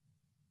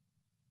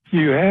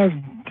you have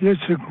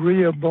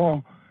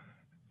disagreeable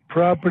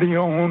property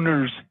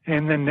owners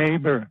and the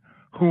neighbor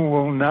who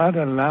will not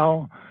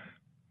allow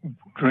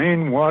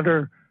drain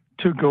water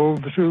to go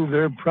through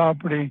their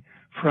property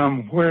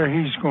from where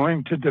he's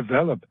going to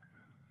develop.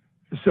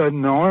 It's an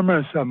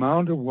enormous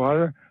amount of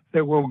water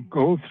that will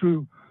go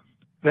through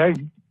that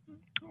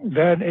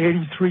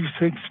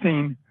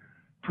 8316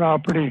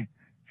 property,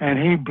 and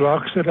he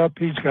blocks it up.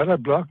 He's got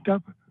it blocked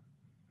up.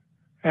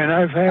 And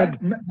I've had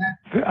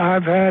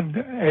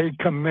a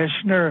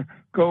commissioner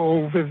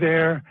go over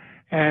there,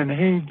 and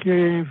he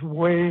gave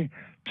way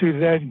to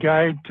that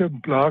guy to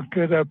block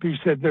it up. He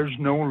said there's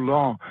no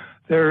law.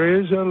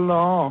 There is a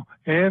law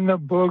in the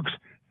books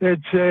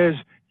that says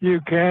you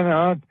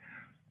cannot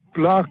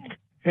block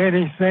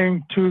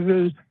anything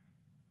to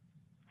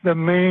the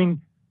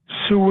main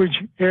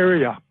sewage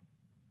area.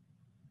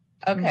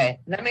 Okay,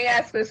 let me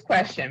ask this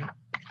question.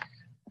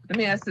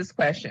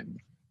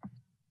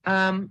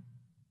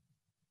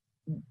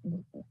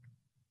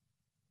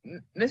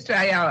 Mr.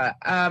 Ayala,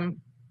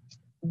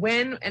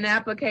 when an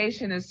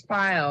application is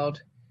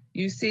filed,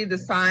 you see the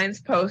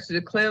signs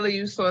posted. Clearly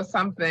you saw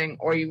something,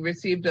 or you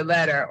received a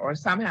letter, or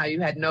somehow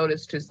you had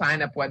noticed to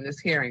sign up on this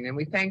hearing. And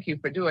we thank you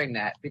for doing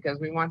that, because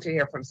we want to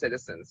hear from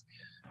citizens.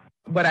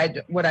 What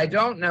I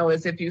don't know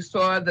is if you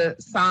saw the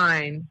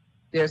sign,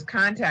 there's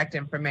contact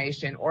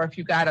information, or if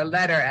you got a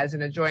letter as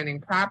an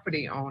adjoining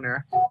property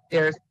owner,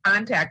 there's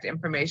contact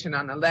information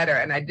on the letter.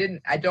 And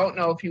I don't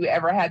know if you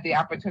ever had the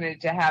opportunity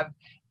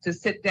to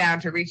sit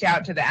down to reach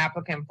out to the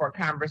applicant for a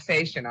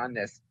conversation on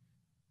this.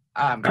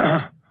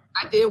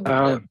 I did.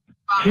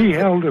 He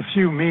held a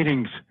few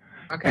meetings,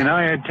 okay, and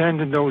I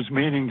attended those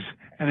meetings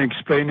and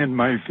explained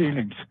my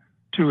feelings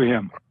to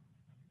him.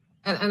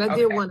 And I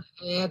did want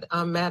to add,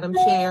 Madam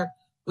Chair,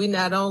 we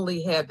not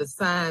only had the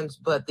signs,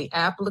 but the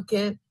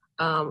applicant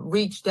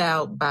reached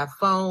out by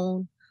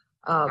phone,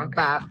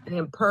 by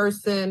in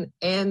person,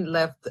 and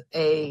left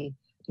a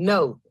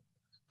note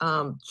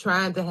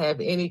trying to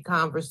have any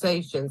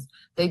conversations.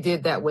 They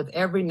did that with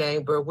every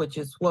neighbor, which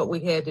is what we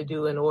had to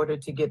do in order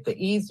to get the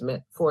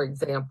easement, for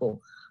example.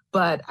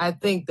 But I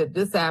think that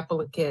this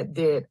applicant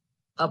did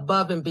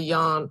above and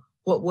beyond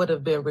what would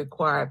have been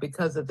required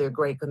because of their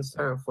great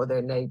concern for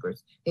their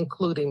neighbors,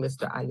 including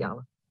Mr.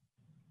 Ayala.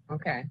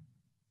 Okay.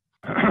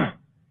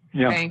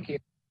 Yeah. Thank you.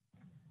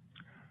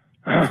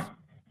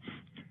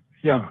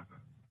 Yeah.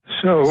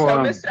 So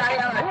Mr.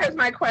 Ayala, here's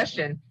my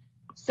question.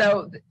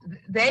 So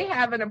they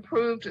have an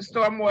approved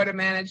stormwater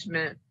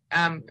management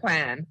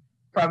plan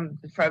from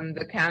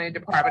the County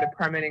Department of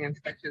Permitting,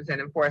 Inspections, and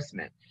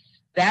Enforcement.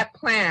 That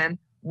plan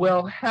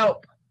will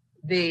help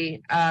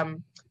the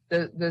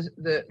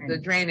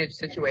drainage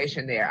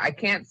situation there. I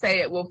can't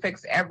say it will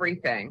fix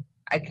everything.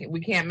 We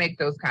can't make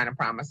those kind of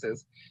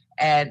promises.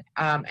 And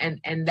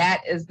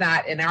that is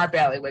not in our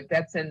bailiwick.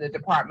 That's in the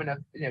Department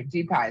of,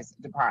 DPI's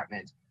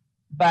department.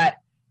 But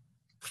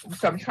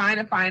so I'm trying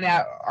to find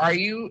out, are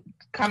you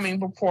coming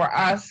before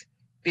us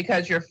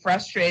because you're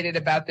frustrated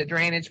about the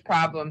drainage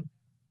problem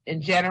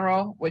in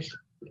general, which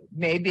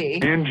may be?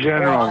 In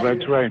general,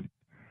 that's right.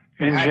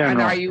 In general.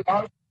 And are you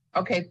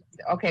okay?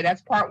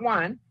 That's part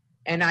one,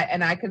 and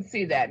I can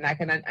see that,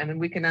 and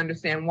we can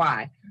understand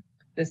why.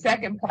 The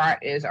second part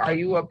is, are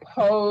you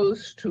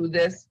opposed to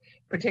this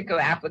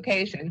particular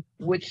application,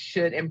 which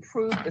should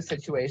improve the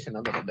situation a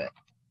little bit?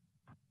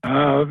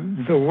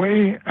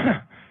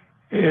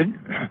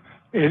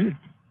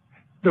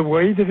 The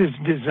way that it's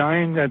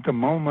designed at the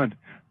moment,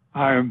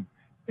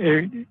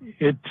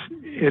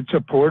 it's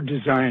a poor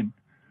design.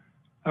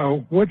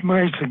 What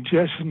my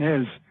suggestion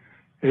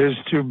is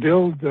to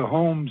build the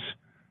homes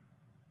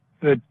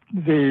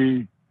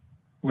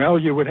well,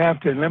 you would have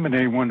to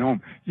eliminate one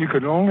home. You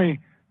could only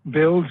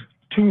build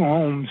 2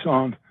 homes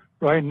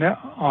right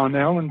now on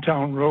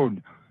Allentown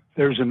Road.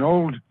 There's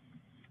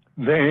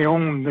they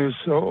own this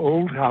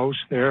old house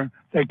there.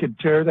 They could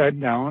tear that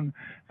down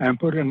and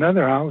put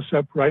another house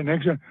up right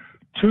next to it.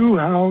 2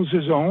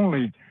 houses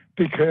only,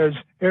 because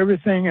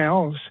everything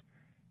else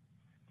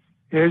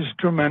is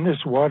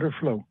tremendous water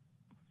flow.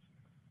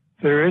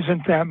 There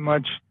isn't that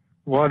much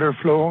water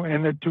flow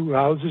in the two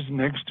houses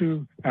next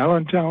to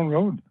Allentown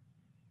Road.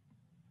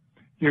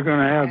 You're going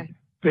to have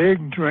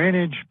big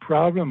drainage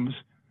problems.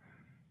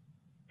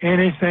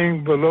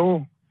 Anything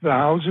below the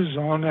houses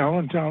on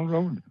Allentown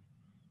Road.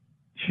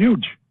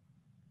 Huge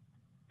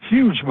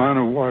amount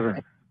of water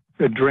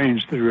that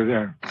drains through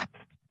there.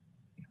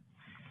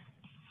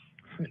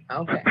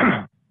 Okay.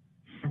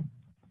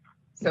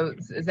 So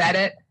is that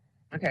it?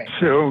 Okay.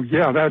 So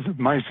yeah, that's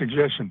my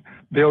suggestion.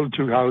 Build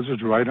two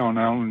houses right on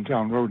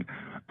Allentown Road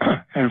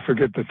and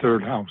forget the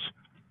third house.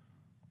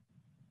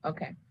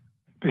 Okay.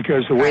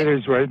 Because the way it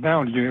is right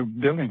now, you're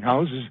building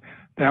houses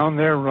down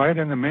there right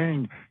in the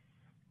main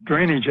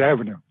drainage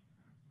avenue.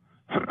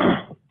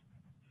 All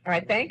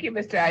right. Thank you,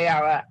 Mr.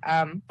 Ayala.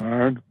 All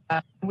right.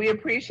 We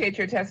appreciate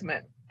your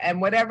testament. And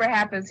whatever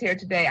happens here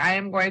today, I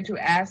am going to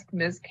ask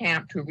Ms.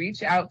 Camp to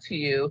reach out to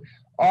you,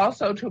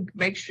 also to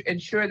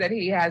ensure that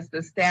he has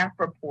the staff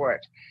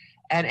report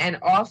and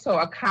also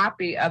a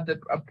copy of the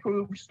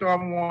approved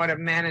stormwater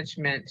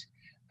management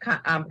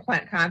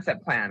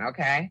concept plan.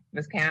 Okay,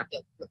 Ms. Camp?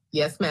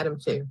 Yes, Madam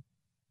Chair.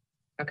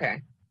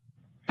 Okay.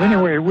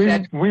 Anyway,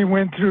 we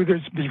went through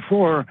this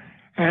before,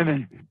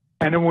 and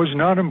it was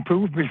not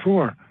improved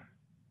before.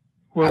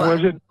 What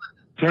was it?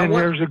 10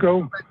 years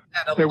ago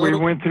that we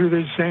went through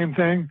this same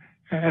thing,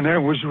 and it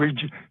was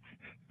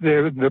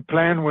the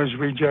plan was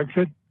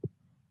rejected.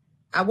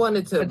 I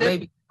wanted to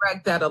maybe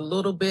correct that a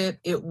little bit.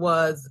 It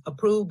was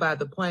approved by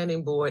the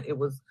planning board. It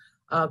was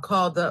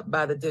called up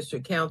by the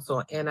district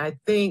council, and I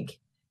think,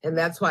 and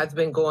that's why it's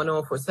been going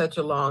on for such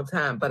a long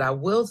time. But I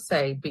will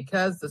say,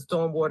 because the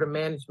stormwater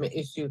management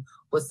issue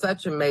was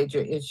such a major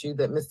issue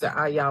that Mr.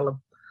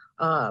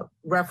 Ayala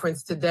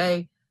referenced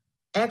today,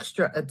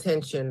 extra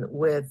attention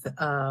with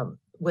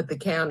the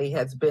county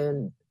has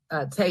been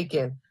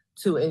taken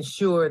to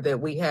ensure that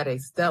we had a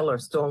stellar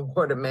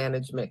stormwater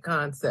management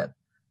concept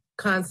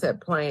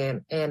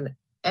plan, and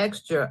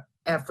extra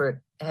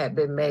effort had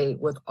been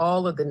made with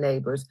all of the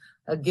neighbors.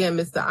 Again,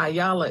 Mr.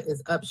 Ayala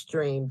is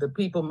upstream. The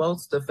people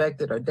most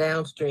affected are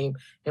downstream,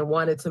 and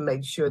wanted to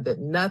make sure that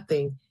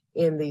nothing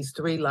in these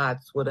three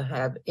lots would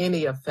have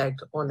any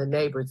effect on the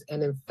neighbors,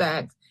 and in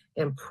fact,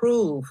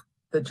 improve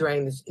the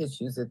drainage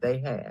issues that they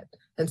had.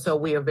 And so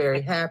we are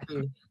very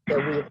happy that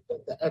we have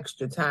spent the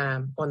extra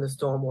time on the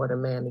stormwater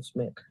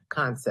management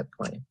concept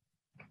plan.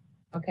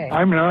 Okay.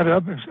 I'm not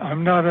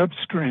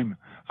upstream.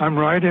 I'm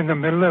right in the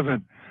middle of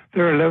it.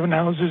 There are 11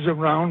 houses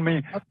around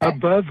me,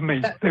 above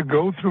me, that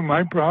go through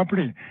my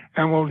property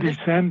and will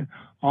descend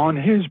on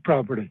his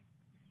property.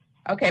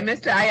 Okay,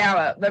 Mr.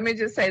 Ayala, let me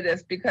just say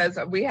this, because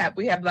we have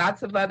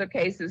lots of other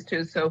cases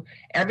too. So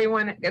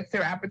everyone gets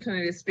their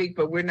opportunity to speak,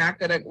 but we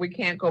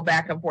can't go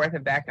back and forth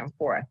and back and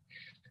forth.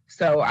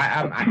 So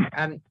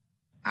I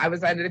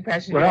was under the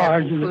impression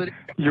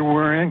you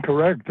were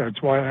incorrect.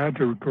 That's why I had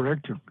to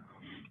correct you.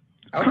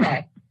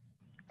 Okay.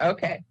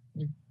 Okay.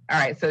 All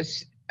right. So,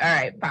 all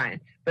right,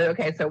 fine. But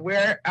okay, so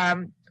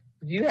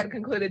you had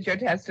concluded your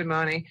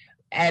testimony,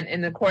 and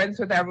in accordance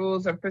with our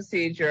rules of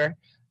procedure,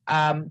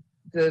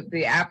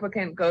 the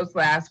applicant goes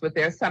last with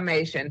their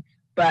summation.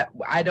 But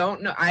I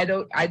don't know. I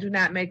do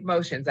not make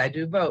motions. I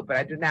do vote, but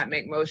I do not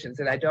make motions,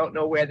 and I don't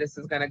know where this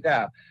is going to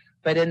go.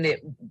 But in the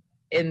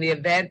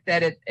event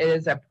that it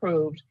is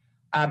approved,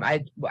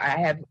 I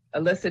have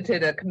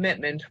elicited a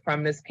commitment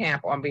from Ms.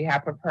 Camp on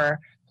behalf of her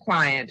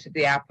client,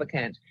 the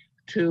applicant,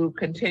 to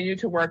continue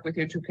to work with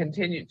you, to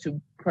continue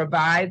to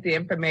provide the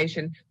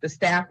information, the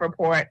staff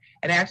report,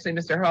 and actually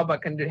Mr.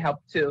 Hurlbut can help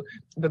too.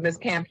 But Ms.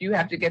 Camp, you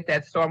have to get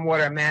that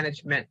stormwater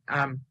management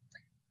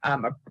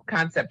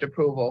concept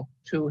approval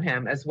to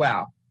him as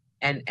well.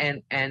 And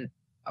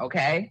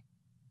okay?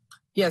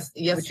 Yes.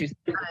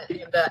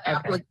 The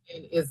applicant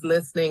is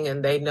listening,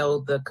 and they know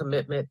the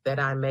commitment that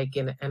I'm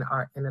making and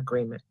are in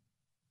agreement.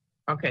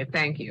 Okay,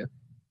 thank you.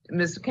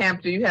 Mr.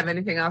 Camp, do you have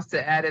anything else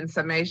to add in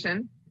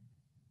summation?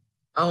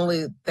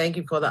 Only thank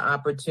you for the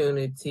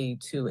opportunity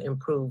to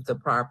improve the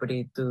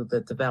property through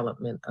the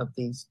development of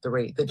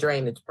the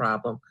drainage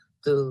problem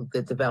through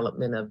the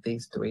development of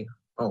these three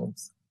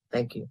homes.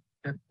 Thank you.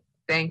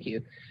 Thank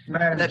you.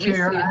 Madam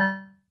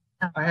Chair,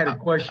 I had a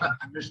question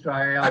for Mr.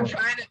 Ayala.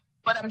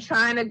 What I'm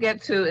trying to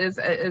get to is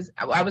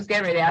I was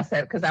getting ready to ask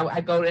that because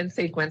I go in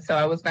sequence. So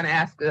I was going to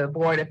ask the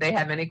board if they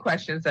have any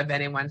questions of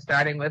anyone,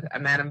 starting with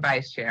Madam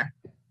Vice Chair.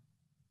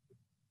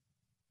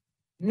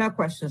 No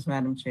questions,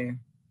 Madam Chair.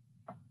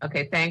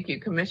 Okay, thank you.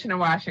 Commissioner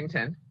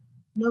Washington.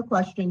 No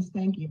questions,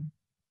 thank you.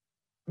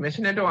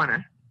 Commissioner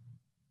Dorner.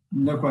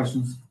 No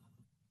questions.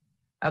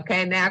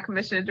 Okay, now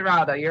Commissioner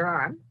Giraldo, you're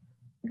on.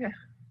 Okay.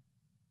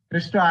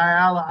 Mr.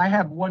 Ayala, I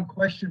have one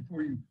question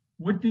for you.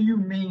 What do you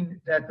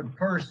mean that the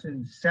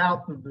person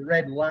south of the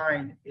red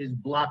line is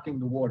blocking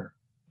the water?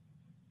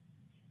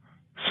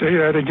 Say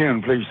that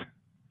again, please.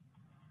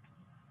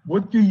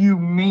 What do you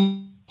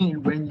mean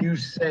when you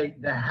say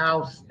the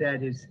house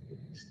that is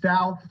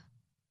south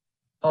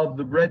of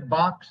the red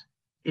box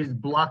is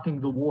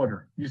blocking the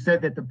water? You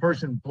said that the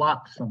person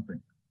blocked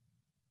something.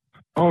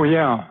 Oh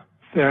yeah,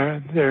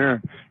 there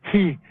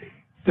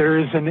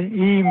is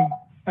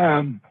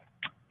an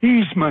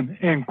easement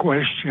in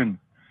question,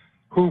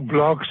 who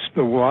blocks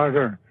the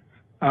water,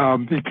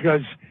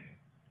 because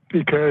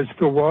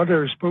the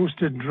water is supposed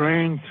to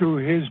drain through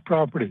his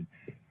property,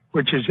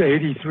 which is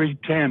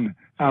 8310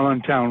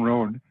 Allentown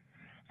Road.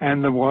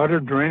 And the water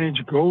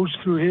drainage goes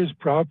through his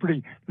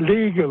property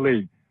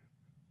legally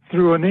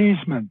through an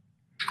easement.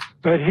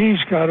 But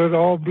he's got it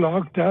all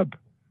blocked up.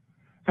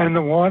 And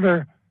the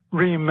water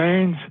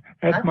remains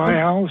at my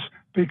house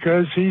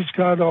because he's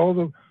got all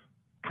the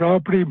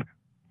property,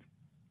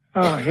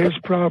 his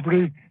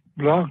property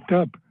blocked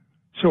up.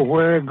 So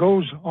where it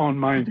goes on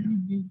my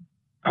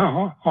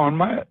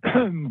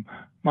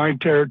my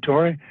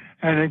territory,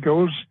 and it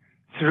goes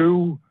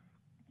through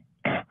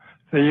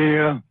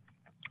the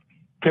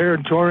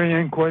territory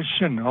in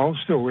question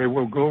also. It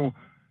will go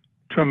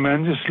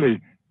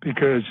tremendously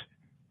because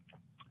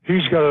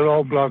he's got it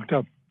all blocked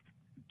up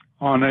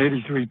on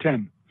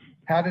 8310.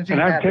 How did you?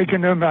 And I've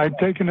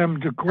taken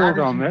him to court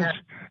on this,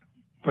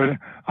 but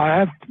I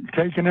have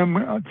taken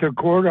him to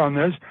court on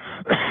this,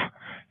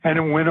 and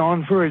it went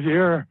on for a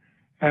year.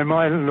 And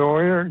my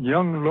lawyer,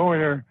 young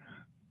lawyer,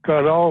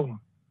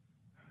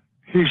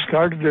 he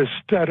started to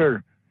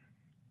stutter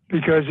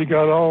because he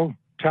got all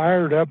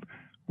tired up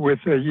with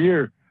a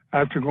year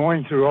after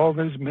going through all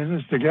this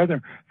business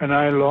together, and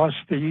I lost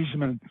the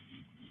easement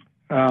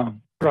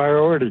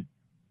priority.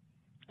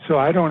 So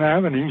I don't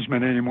have an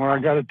easement anymore. I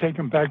got to take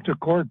him back to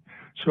court.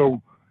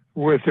 So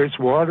with this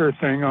water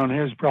thing on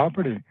his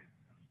property.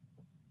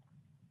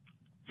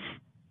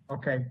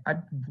 Okay,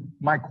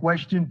 my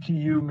question to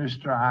you,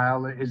 Mr.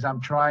 Ayala, is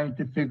I'm trying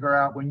to figure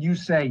out, when you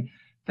say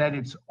that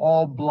it's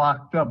all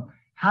blocked up,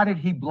 how did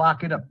he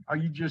block it up? Are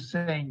you just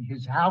saying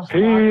his house? He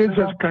is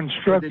a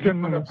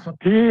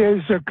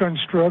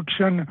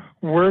construction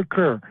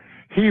worker.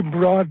 He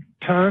brought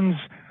tons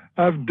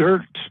of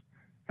dirt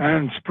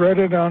and spread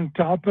it on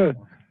top of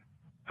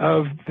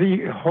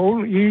the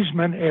whole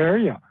easement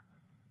area.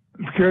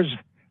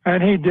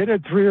 And he did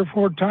it 3 or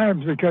 4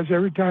 times because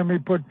every time he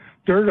put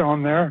dirt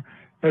on there,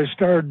 it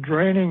started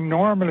draining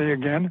normally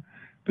again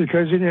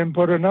because he didn't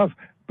put enough.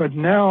 But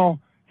now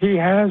he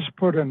has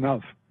put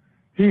enough.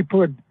 He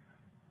put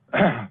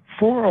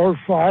 4 or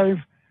 5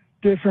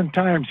 different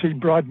times he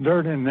brought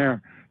dirt in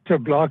there to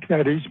block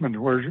that easement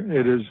where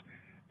it is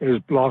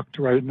blocked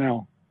right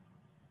now.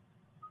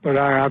 But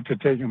I have to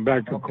take him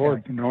back to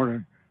court in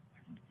order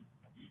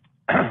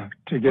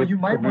to get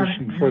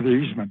permission for the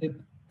easement.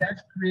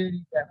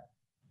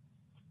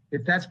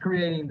 If that's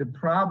creating the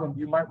problem,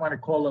 you might want to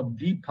call up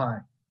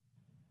DPI.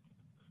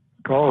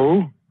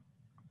 Call who?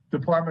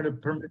 Department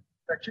of Permit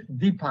Inspection,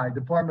 DPI,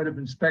 Department of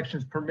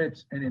Inspections,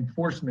 Permits, and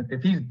Enforcement.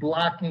 If he's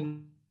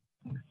blocking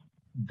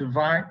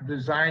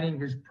designing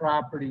his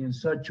property in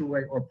such a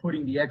way or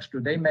putting the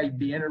extra, they may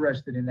be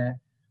interested in that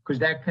because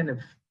that can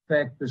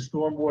affect the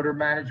stormwater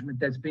management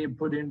that's being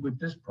put in with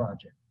this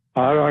project.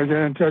 How do I get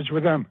in touch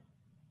with them?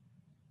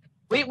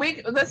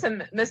 We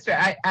listen,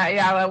 Mr.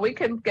 Ayala, we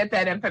can get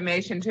that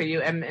information to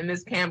you, and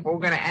Ms. Camp, we're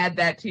going to add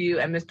that to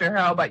you, and Mr.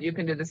 Hurlbut, you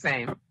can do the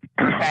same,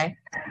 okay?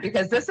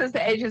 Because this is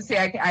the agency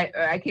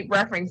I keep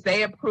referencing.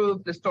 They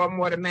approve the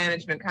stormwater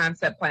management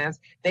concept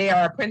plans. They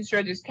are a Prince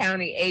George's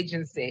County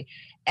agency,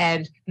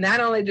 and not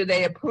only do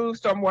they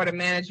approve stormwater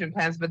management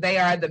plans, but they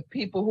are the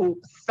people who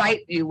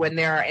cite you when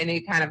there are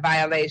any kind of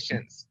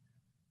violations.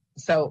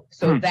 So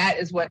that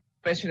is what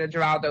Commissioner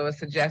Giraldo is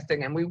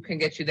suggesting, and we can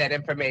get you that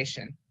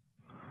information.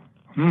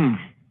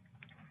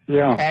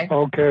 Yeah.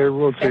 Okay.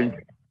 We'll see.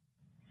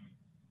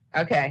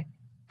 Okay.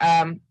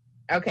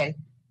 Okay.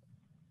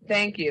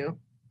 Thank you.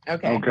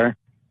 Okay. Okay.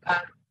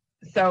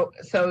 So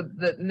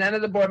none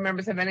of the board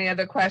members have any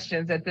other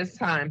questions at this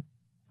time.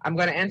 I'm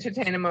going to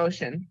entertain a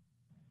motion.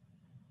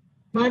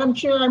 Madam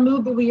Chair, I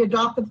move that we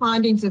adopt the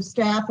findings of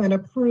staff and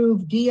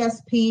approve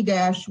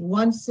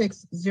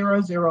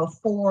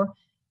DSP-16004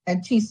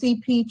 and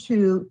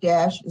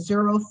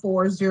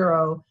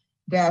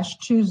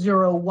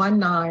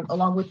TCP2-040-2019,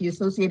 along with the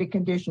associated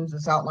conditions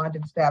as outlined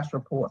in staff's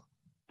report.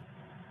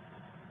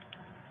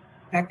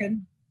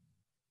 Second.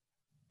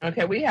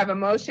 Okay, we have a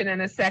motion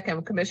and a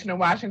second. Commissioner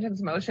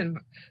Washington's motion,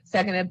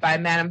 seconded by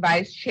Madam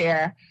Vice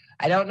Chair.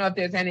 I don't know if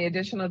there's any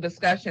additional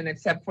discussion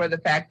except for the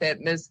fact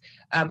that Ms.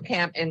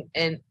 Camp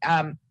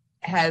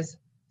has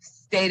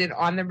stated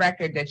on the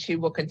record that she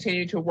will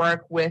continue to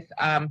work with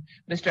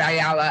Mr.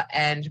 Ayala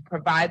and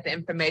provide the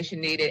information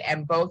needed,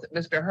 and both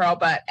Mr.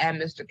 Hurlbut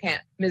and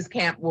Ms.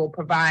 Camp will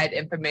provide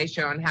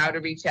information on how to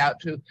reach out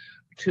to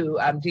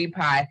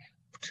DPI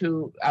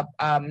to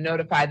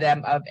notify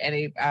them of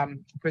any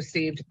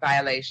perceived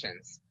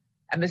violations.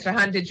 Mr.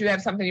 Hunt, did you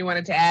have something you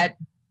wanted to add?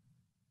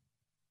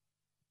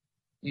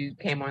 You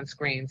came on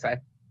screen, so.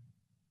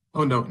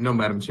 Oh, no,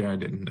 Madam Chair, I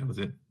didn't. That was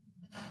it.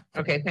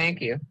 Okay, thank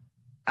you.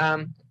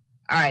 All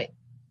right.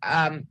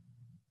 I'm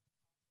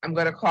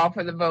going to call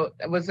for the vote.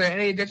 Was there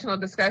any additional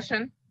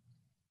discussion?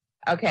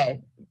 Okay.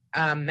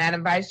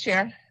 Madam Vice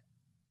Chair?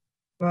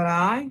 Vote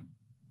aye.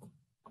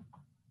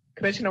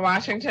 Commissioner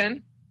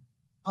Washington?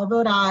 I'll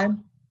vote aye.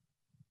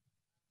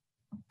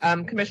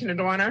 Commissioner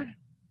Dorner?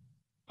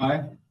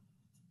 Aye.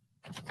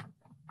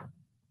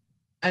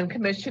 And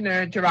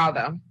Commissioner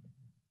Giraldo.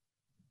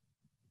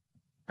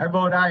 I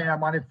vote aye, and I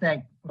want to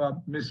thank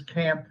Ms.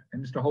 Camp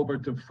and Mr.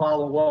 Holbert to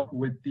follow up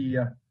with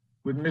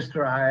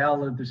Mr.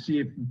 Ayala to see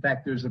if in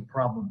fact there's a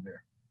problem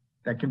there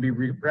that can be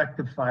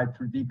rectified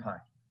through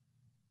DPI.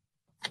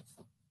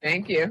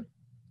 Thank you.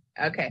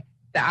 Okay,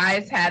 the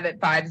ayes have it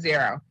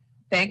 5-0.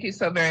 Thank you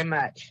so very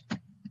much.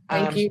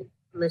 Thank you,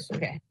 Commissioner.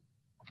 Okay.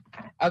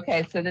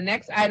 Okay, so the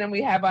next item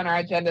we have on our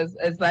agenda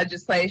is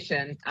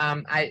legislation.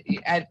 I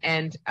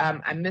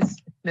miss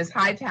Ms.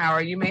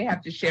 Hightower. You may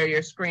have to share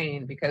your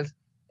screen because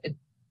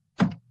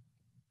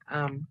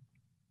I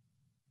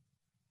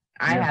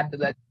have the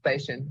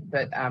legislation,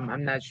 but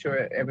I'm not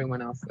sure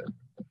everyone else is.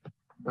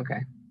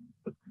 Okay.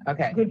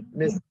 Okay.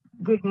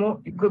 Good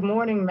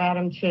morning,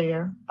 Madam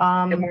Chair.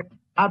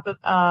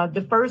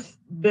 The first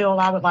bill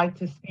I would like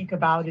to speak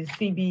about is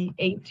CB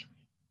 8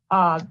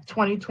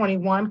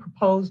 2021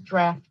 proposed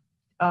draft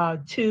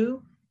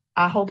 2.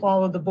 I hope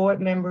all of the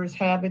board members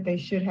have it. They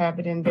should have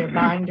it in their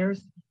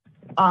binders.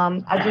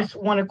 I just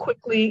want to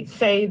quickly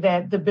say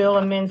that the bill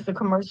amends the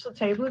commercial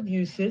table of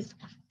uses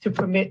to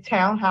permit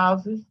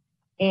townhouses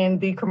in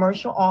the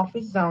commercial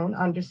office zone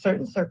under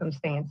certain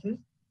circumstances.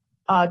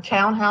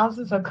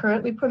 Townhouses are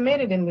currently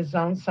permitted in the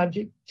zone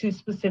subject to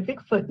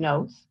specific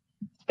footnotes.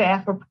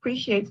 Staff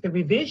appreciates the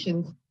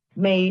revisions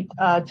made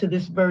to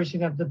this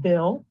version of the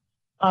bill.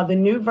 The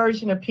new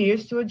version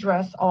appears to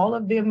address all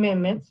of the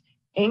amendments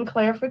and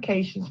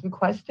clarifications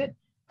requested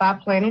by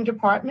Planning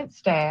Department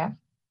staff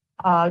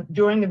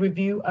during the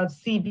review of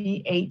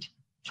CB 8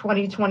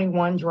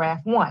 2021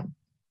 Draft 1.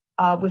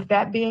 With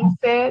that being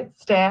said,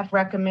 staff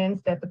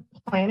recommends that the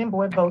Planning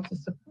Board vote to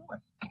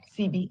support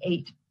CB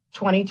 8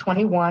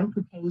 2021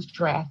 proposed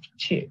Draft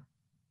 2.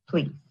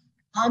 Please.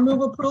 I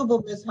move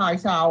approval, Ms.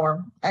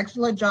 Hightower.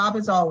 Excellent job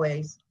as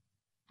always.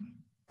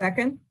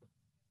 Second.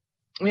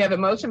 We have a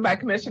motion by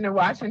Commissioner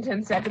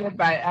Washington, seconded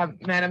by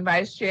Madam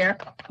Vice Chair.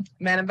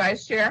 Madam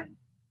Vice Chair.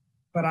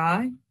 But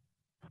aye.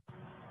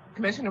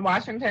 Commissioner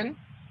Washington.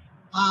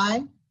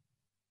 Aye.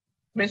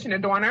 Commissioner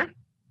Dorner.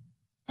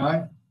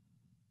 Aye.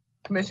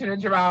 Commissioner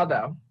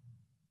Giraldo.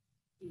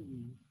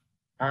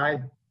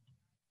 Aye.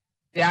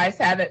 The ayes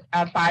have it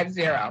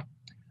 5-0.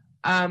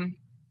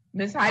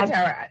 Ms.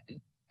 Hightower.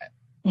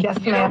 Yes,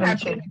 Madam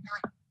Chair.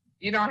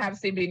 You don't have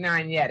CB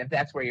 9 yet, if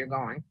that's where you're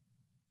going.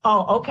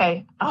 Oh,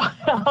 okay.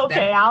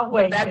 Okay, I'll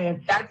wait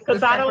then.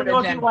 Because I don't know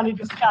if you want to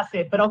discuss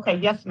it, but okay,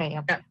 yes,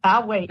 ma'am.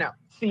 I'll wait. No.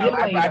 See you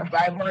later.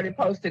 I've already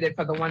posted it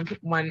for the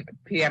 1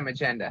 p.m.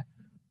 agenda.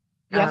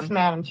 Yes,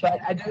 Madam Chair.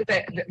 But I do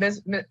think,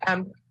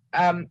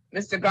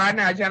 Mr.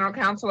 Gardner, our General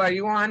Counsel, are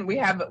you on? We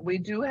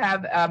do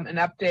have an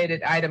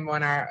updated item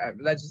on our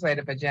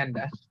legislative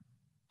agenda.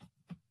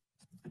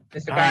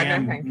 Mr.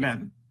 Gardner, thank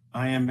you.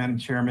 I am, Madam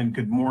Chairman.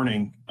 Good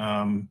morning.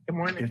 Good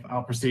morning. If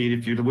I'll proceed,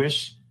 if you'd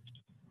wish.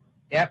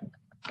 Yep.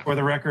 For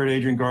the record,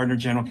 Adrian Gardner,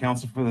 General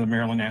Counsel for the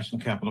Maryland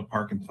National Capital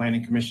Park and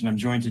Planning Commission. I'm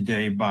joined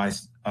today by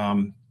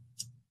Mr.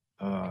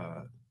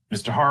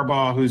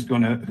 Harbaugh, who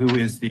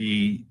is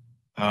the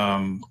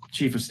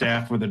Chief of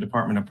Staff for the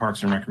Department of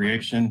Parks and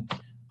Recreation.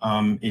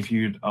 If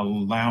you'd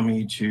allow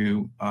me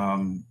to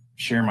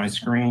share my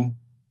screen.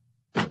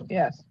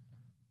 Yes.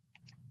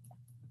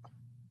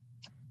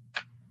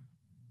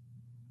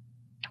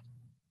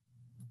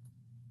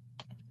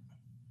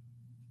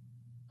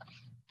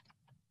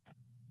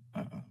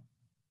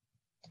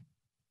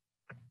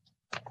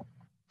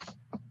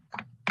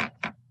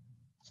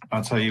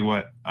 I'll tell you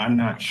what, I'm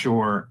not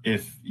sure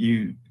if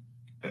you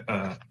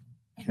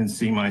can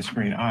see my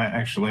screen. I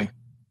actually.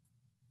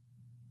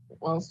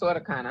 Well, sort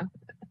of, kind of.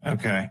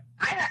 Okay.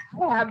 I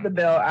have the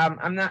bill.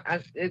 I'm not.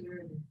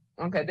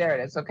 Okay, there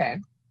it is. Okay.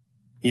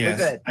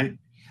 Yes. We're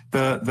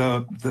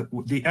good.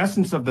 The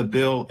essence of the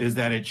bill is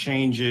that it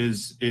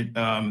changes it.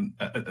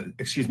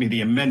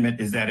 The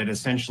amendment is that it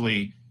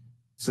essentially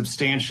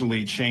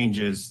substantially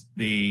changes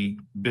the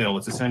bill.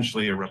 It's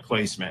essentially a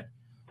replacement.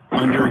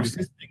 Under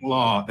existing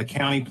law, the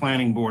County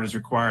Planning Board is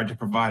required to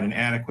provide an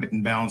adequate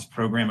and balanced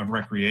program of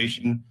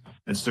recreation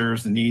that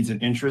serves the needs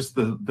and interests.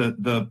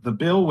 The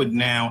bill would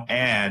now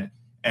add,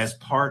 as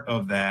part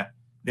of that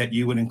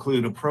you would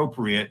include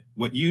appropriate,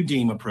 what you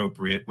deem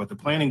appropriate, what the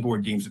Planning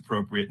Board deems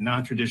appropriate,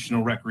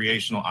 non-traditional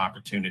recreational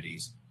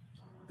opportunities.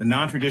 The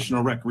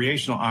non-traditional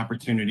recreational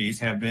opportunities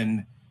have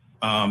been,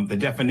 the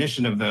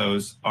definition of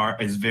those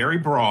is very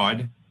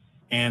broad.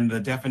 And the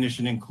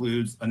definition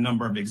includes a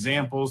number of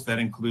examples that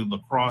include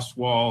lacrosse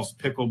walls,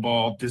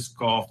 pickleball, disc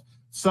golf,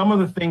 some of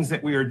the things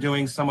that we are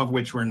doing, some of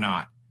which we're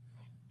not.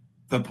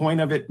 The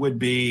point of it would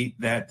be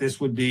that this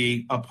would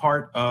be a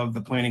part of the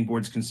Planning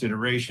Board's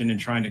consideration in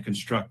trying to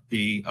construct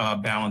the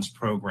balanced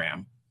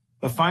program.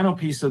 The final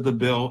piece of the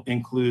bill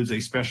includes a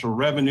special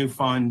revenue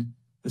fund.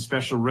 The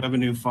special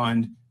revenue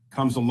fund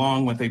comes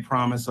along with a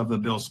promise of the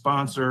bill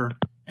sponsor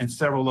and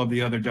several of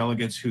the other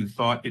delegates who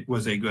thought it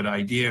was a good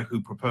idea,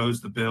 who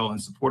proposed the bill and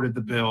supported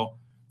the bill,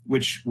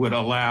 which would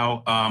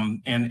allow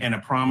and a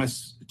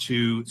promise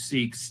to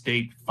seek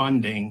state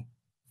funding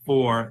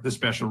for the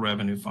special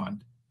revenue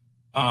fund.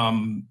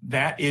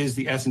 That is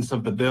the essence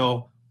of the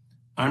bill.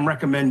 I'm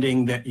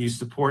recommending that you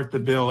support the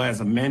bill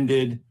as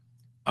amended.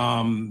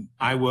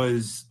 I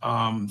was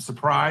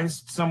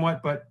surprised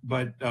somewhat,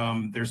 but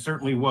there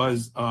certainly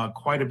was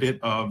quite a bit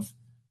of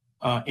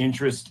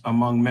interest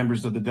among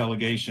members of the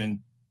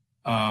delegation,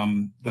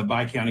 the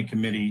Bi-County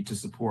Committee, to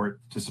support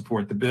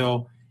the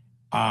bill.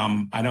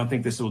 I don't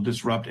think this will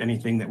disrupt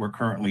anything that we're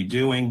currently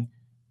doing.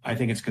 I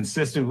think it's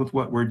consistent with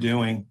what we're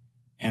doing,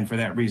 and for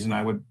that reason,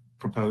 I would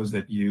propose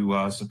that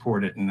you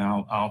support it. And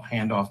I'll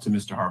hand off to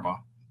Mr. Harbaugh.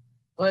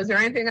 Well, is there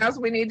anything else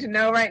we need to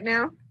know right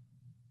now?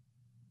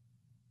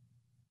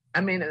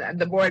 I mean,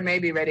 the board may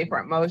be ready for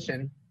a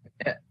motion,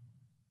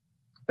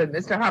 but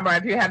Mr. Harbaugh,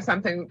 if you have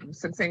something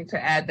succinct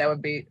to add, that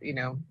would be,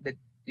 that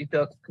you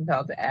feel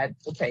compelled to add,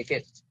 we'll take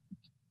it.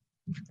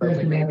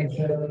 Thank you, Madam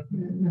Chair.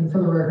 And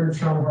for the record,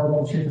 Sean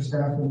Harbaugh, Chief of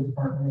Staff of the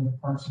Department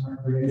of Parks and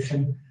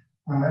Recreation.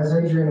 As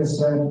Adrian has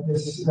said,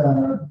 this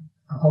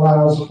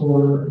allows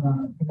for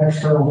an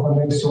external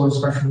funding source,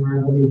 Special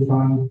Revenue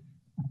Fund,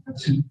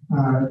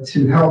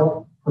 to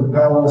help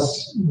propel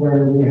us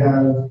where we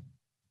have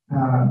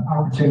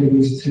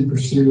opportunities to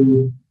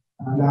pursue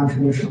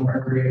non-traditional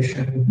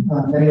recreation.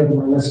 Many of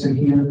them are listed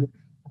here.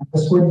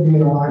 This would be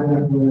in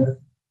alignment with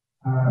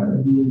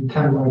the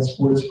countywide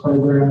sports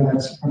program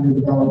that's under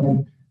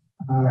development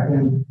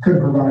and could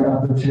provide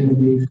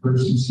opportunity for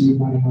some seed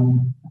money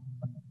on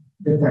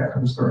if that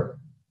comes through.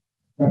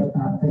 But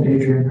I think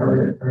Adrian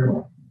covered it very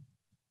well.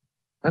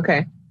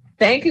 Okay.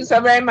 Thank you so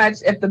very much.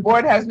 If the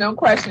board has no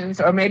questions,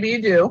 or maybe you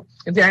do,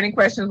 if there are any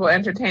questions, we'll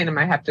entertain them.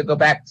 I have to go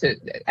back to,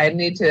 I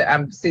need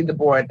to see the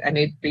board. I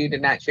need for you to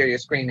not share your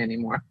screen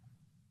anymore.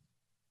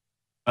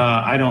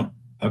 I don't.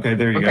 Okay,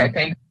 there you go.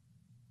 Okay.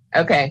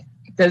 Okay.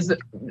 Does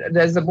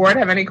the board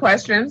have any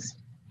questions?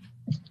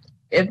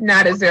 If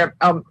not, is there,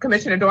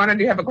 Commissioner Dorner,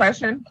 do you have a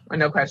question or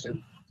no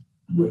question?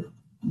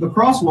 The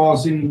cross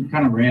walls seem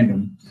kind of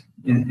random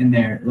in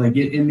there. Like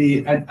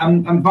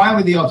I'm fine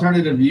with the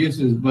alternative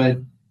uses, but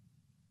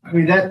I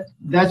mean,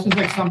 that's just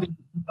like something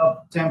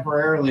up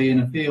temporarily in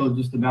a field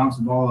just to bounce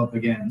the ball up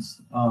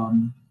against.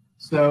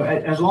 So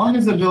as long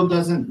as the bill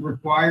doesn't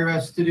require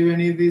us to do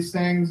any of these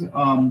things,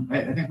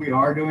 I think we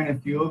are doing a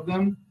few of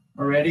them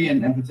already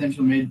and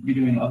potentially may be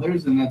doing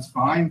others, and that's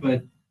fine.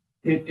 But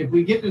if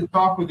we get to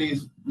talk with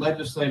these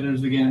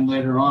legislators again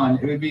later on,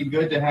 it would be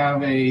good to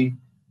have a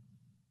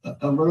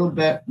little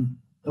bit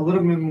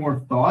more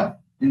thought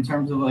in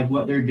terms of like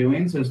what they're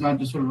doing. So it's not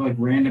just sort of like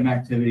random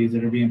activities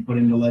that are being put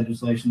into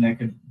legislation that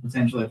could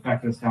potentially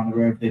affect us down the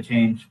road if they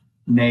change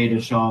may to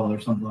shall or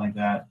something like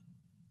that.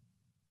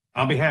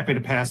 I'll be happy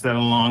to pass that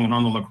along. And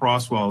on the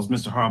lacrosse walls,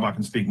 Mr. Harbaugh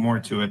can speak more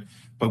to it.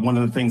 But one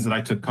of the things that I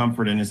took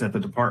comfort in is that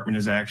the department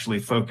is actually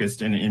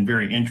focused and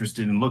very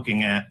interested in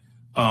looking at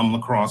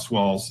lacrosse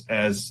walls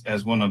as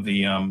one of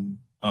the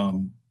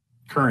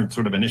current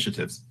sort of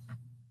initiatives.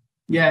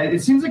 Yeah, it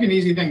seems like an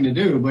easy thing to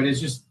do, but it's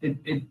just,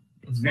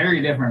 it's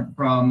very different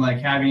from like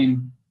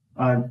having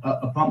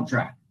a pump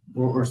track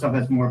or stuff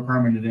that's more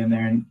permanent in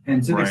there.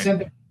 And to the extent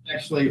that we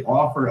actually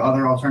offer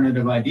other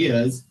alternative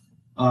ideas,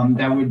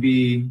 that would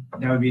be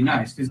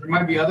nice, because there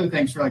might be other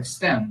things for like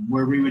STEM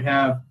where we would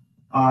have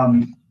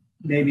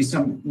maybe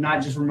some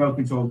not just remote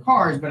controlled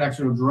cars, but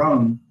actual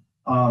drone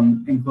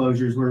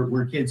enclosures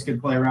where kids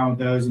could play around with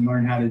those and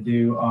learn how to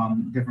do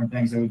different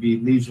things that would be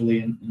leisurely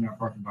in our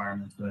park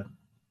environments. But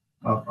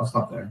I'll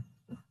stop there.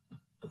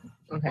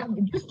 Okay.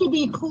 Just to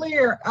be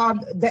clear,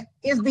 that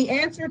is the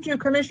answer to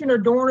Commissioner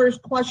Dorner's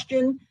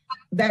question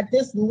that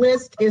this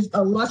list is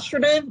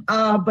illustrative,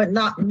 but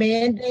not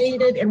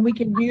mandated, and we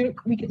can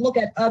look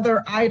at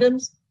other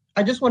items.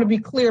 I just want to be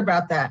clear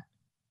about that.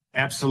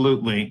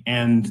 Absolutely,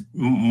 and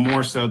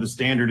more so, the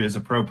standard is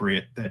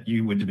appropriate that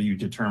you would be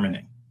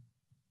determining.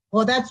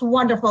 Well, that's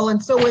wonderful.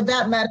 And so, with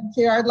that, Madam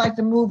Chair, I'd like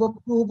to move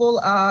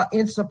approval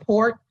in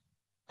support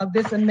of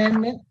this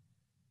amendment.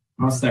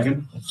 I'll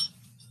second.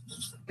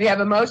 We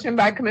have a motion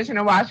by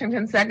Commissioner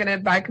Washington,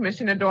 seconded by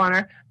Commissioner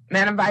Dorner.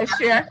 Madam Vice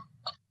Chair?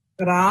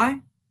 But aye.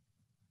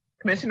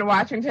 Commissioner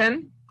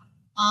Washington?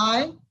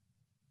 Aye.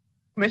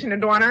 Commissioner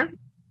Dorner?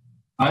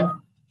 Aye.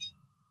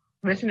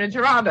 Commissioner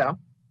Giraldo?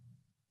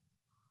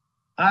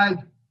 Aye.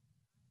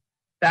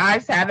 The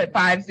ayes have it,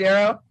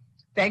 5-0.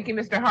 Thank you,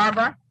 Mr.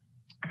 Harbaugh.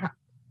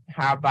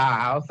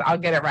 I'll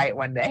get it right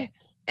one day.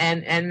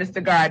 And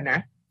Mr.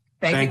 Gardner.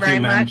 Thank you very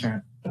much.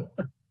 Chair.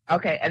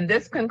 Okay, and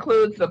this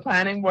concludes the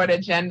planning board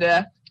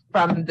agenda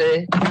from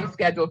the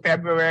rescheduled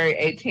February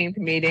 18th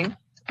meeting.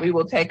 We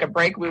will take a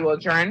break. We will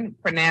adjourn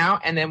for now,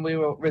 and then we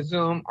will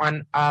resume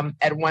on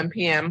at 1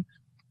 p.m.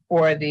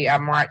 for the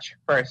March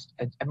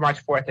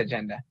 4th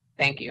agenda.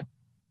 Thank you.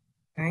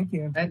 Thank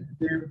you. Thank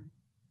you.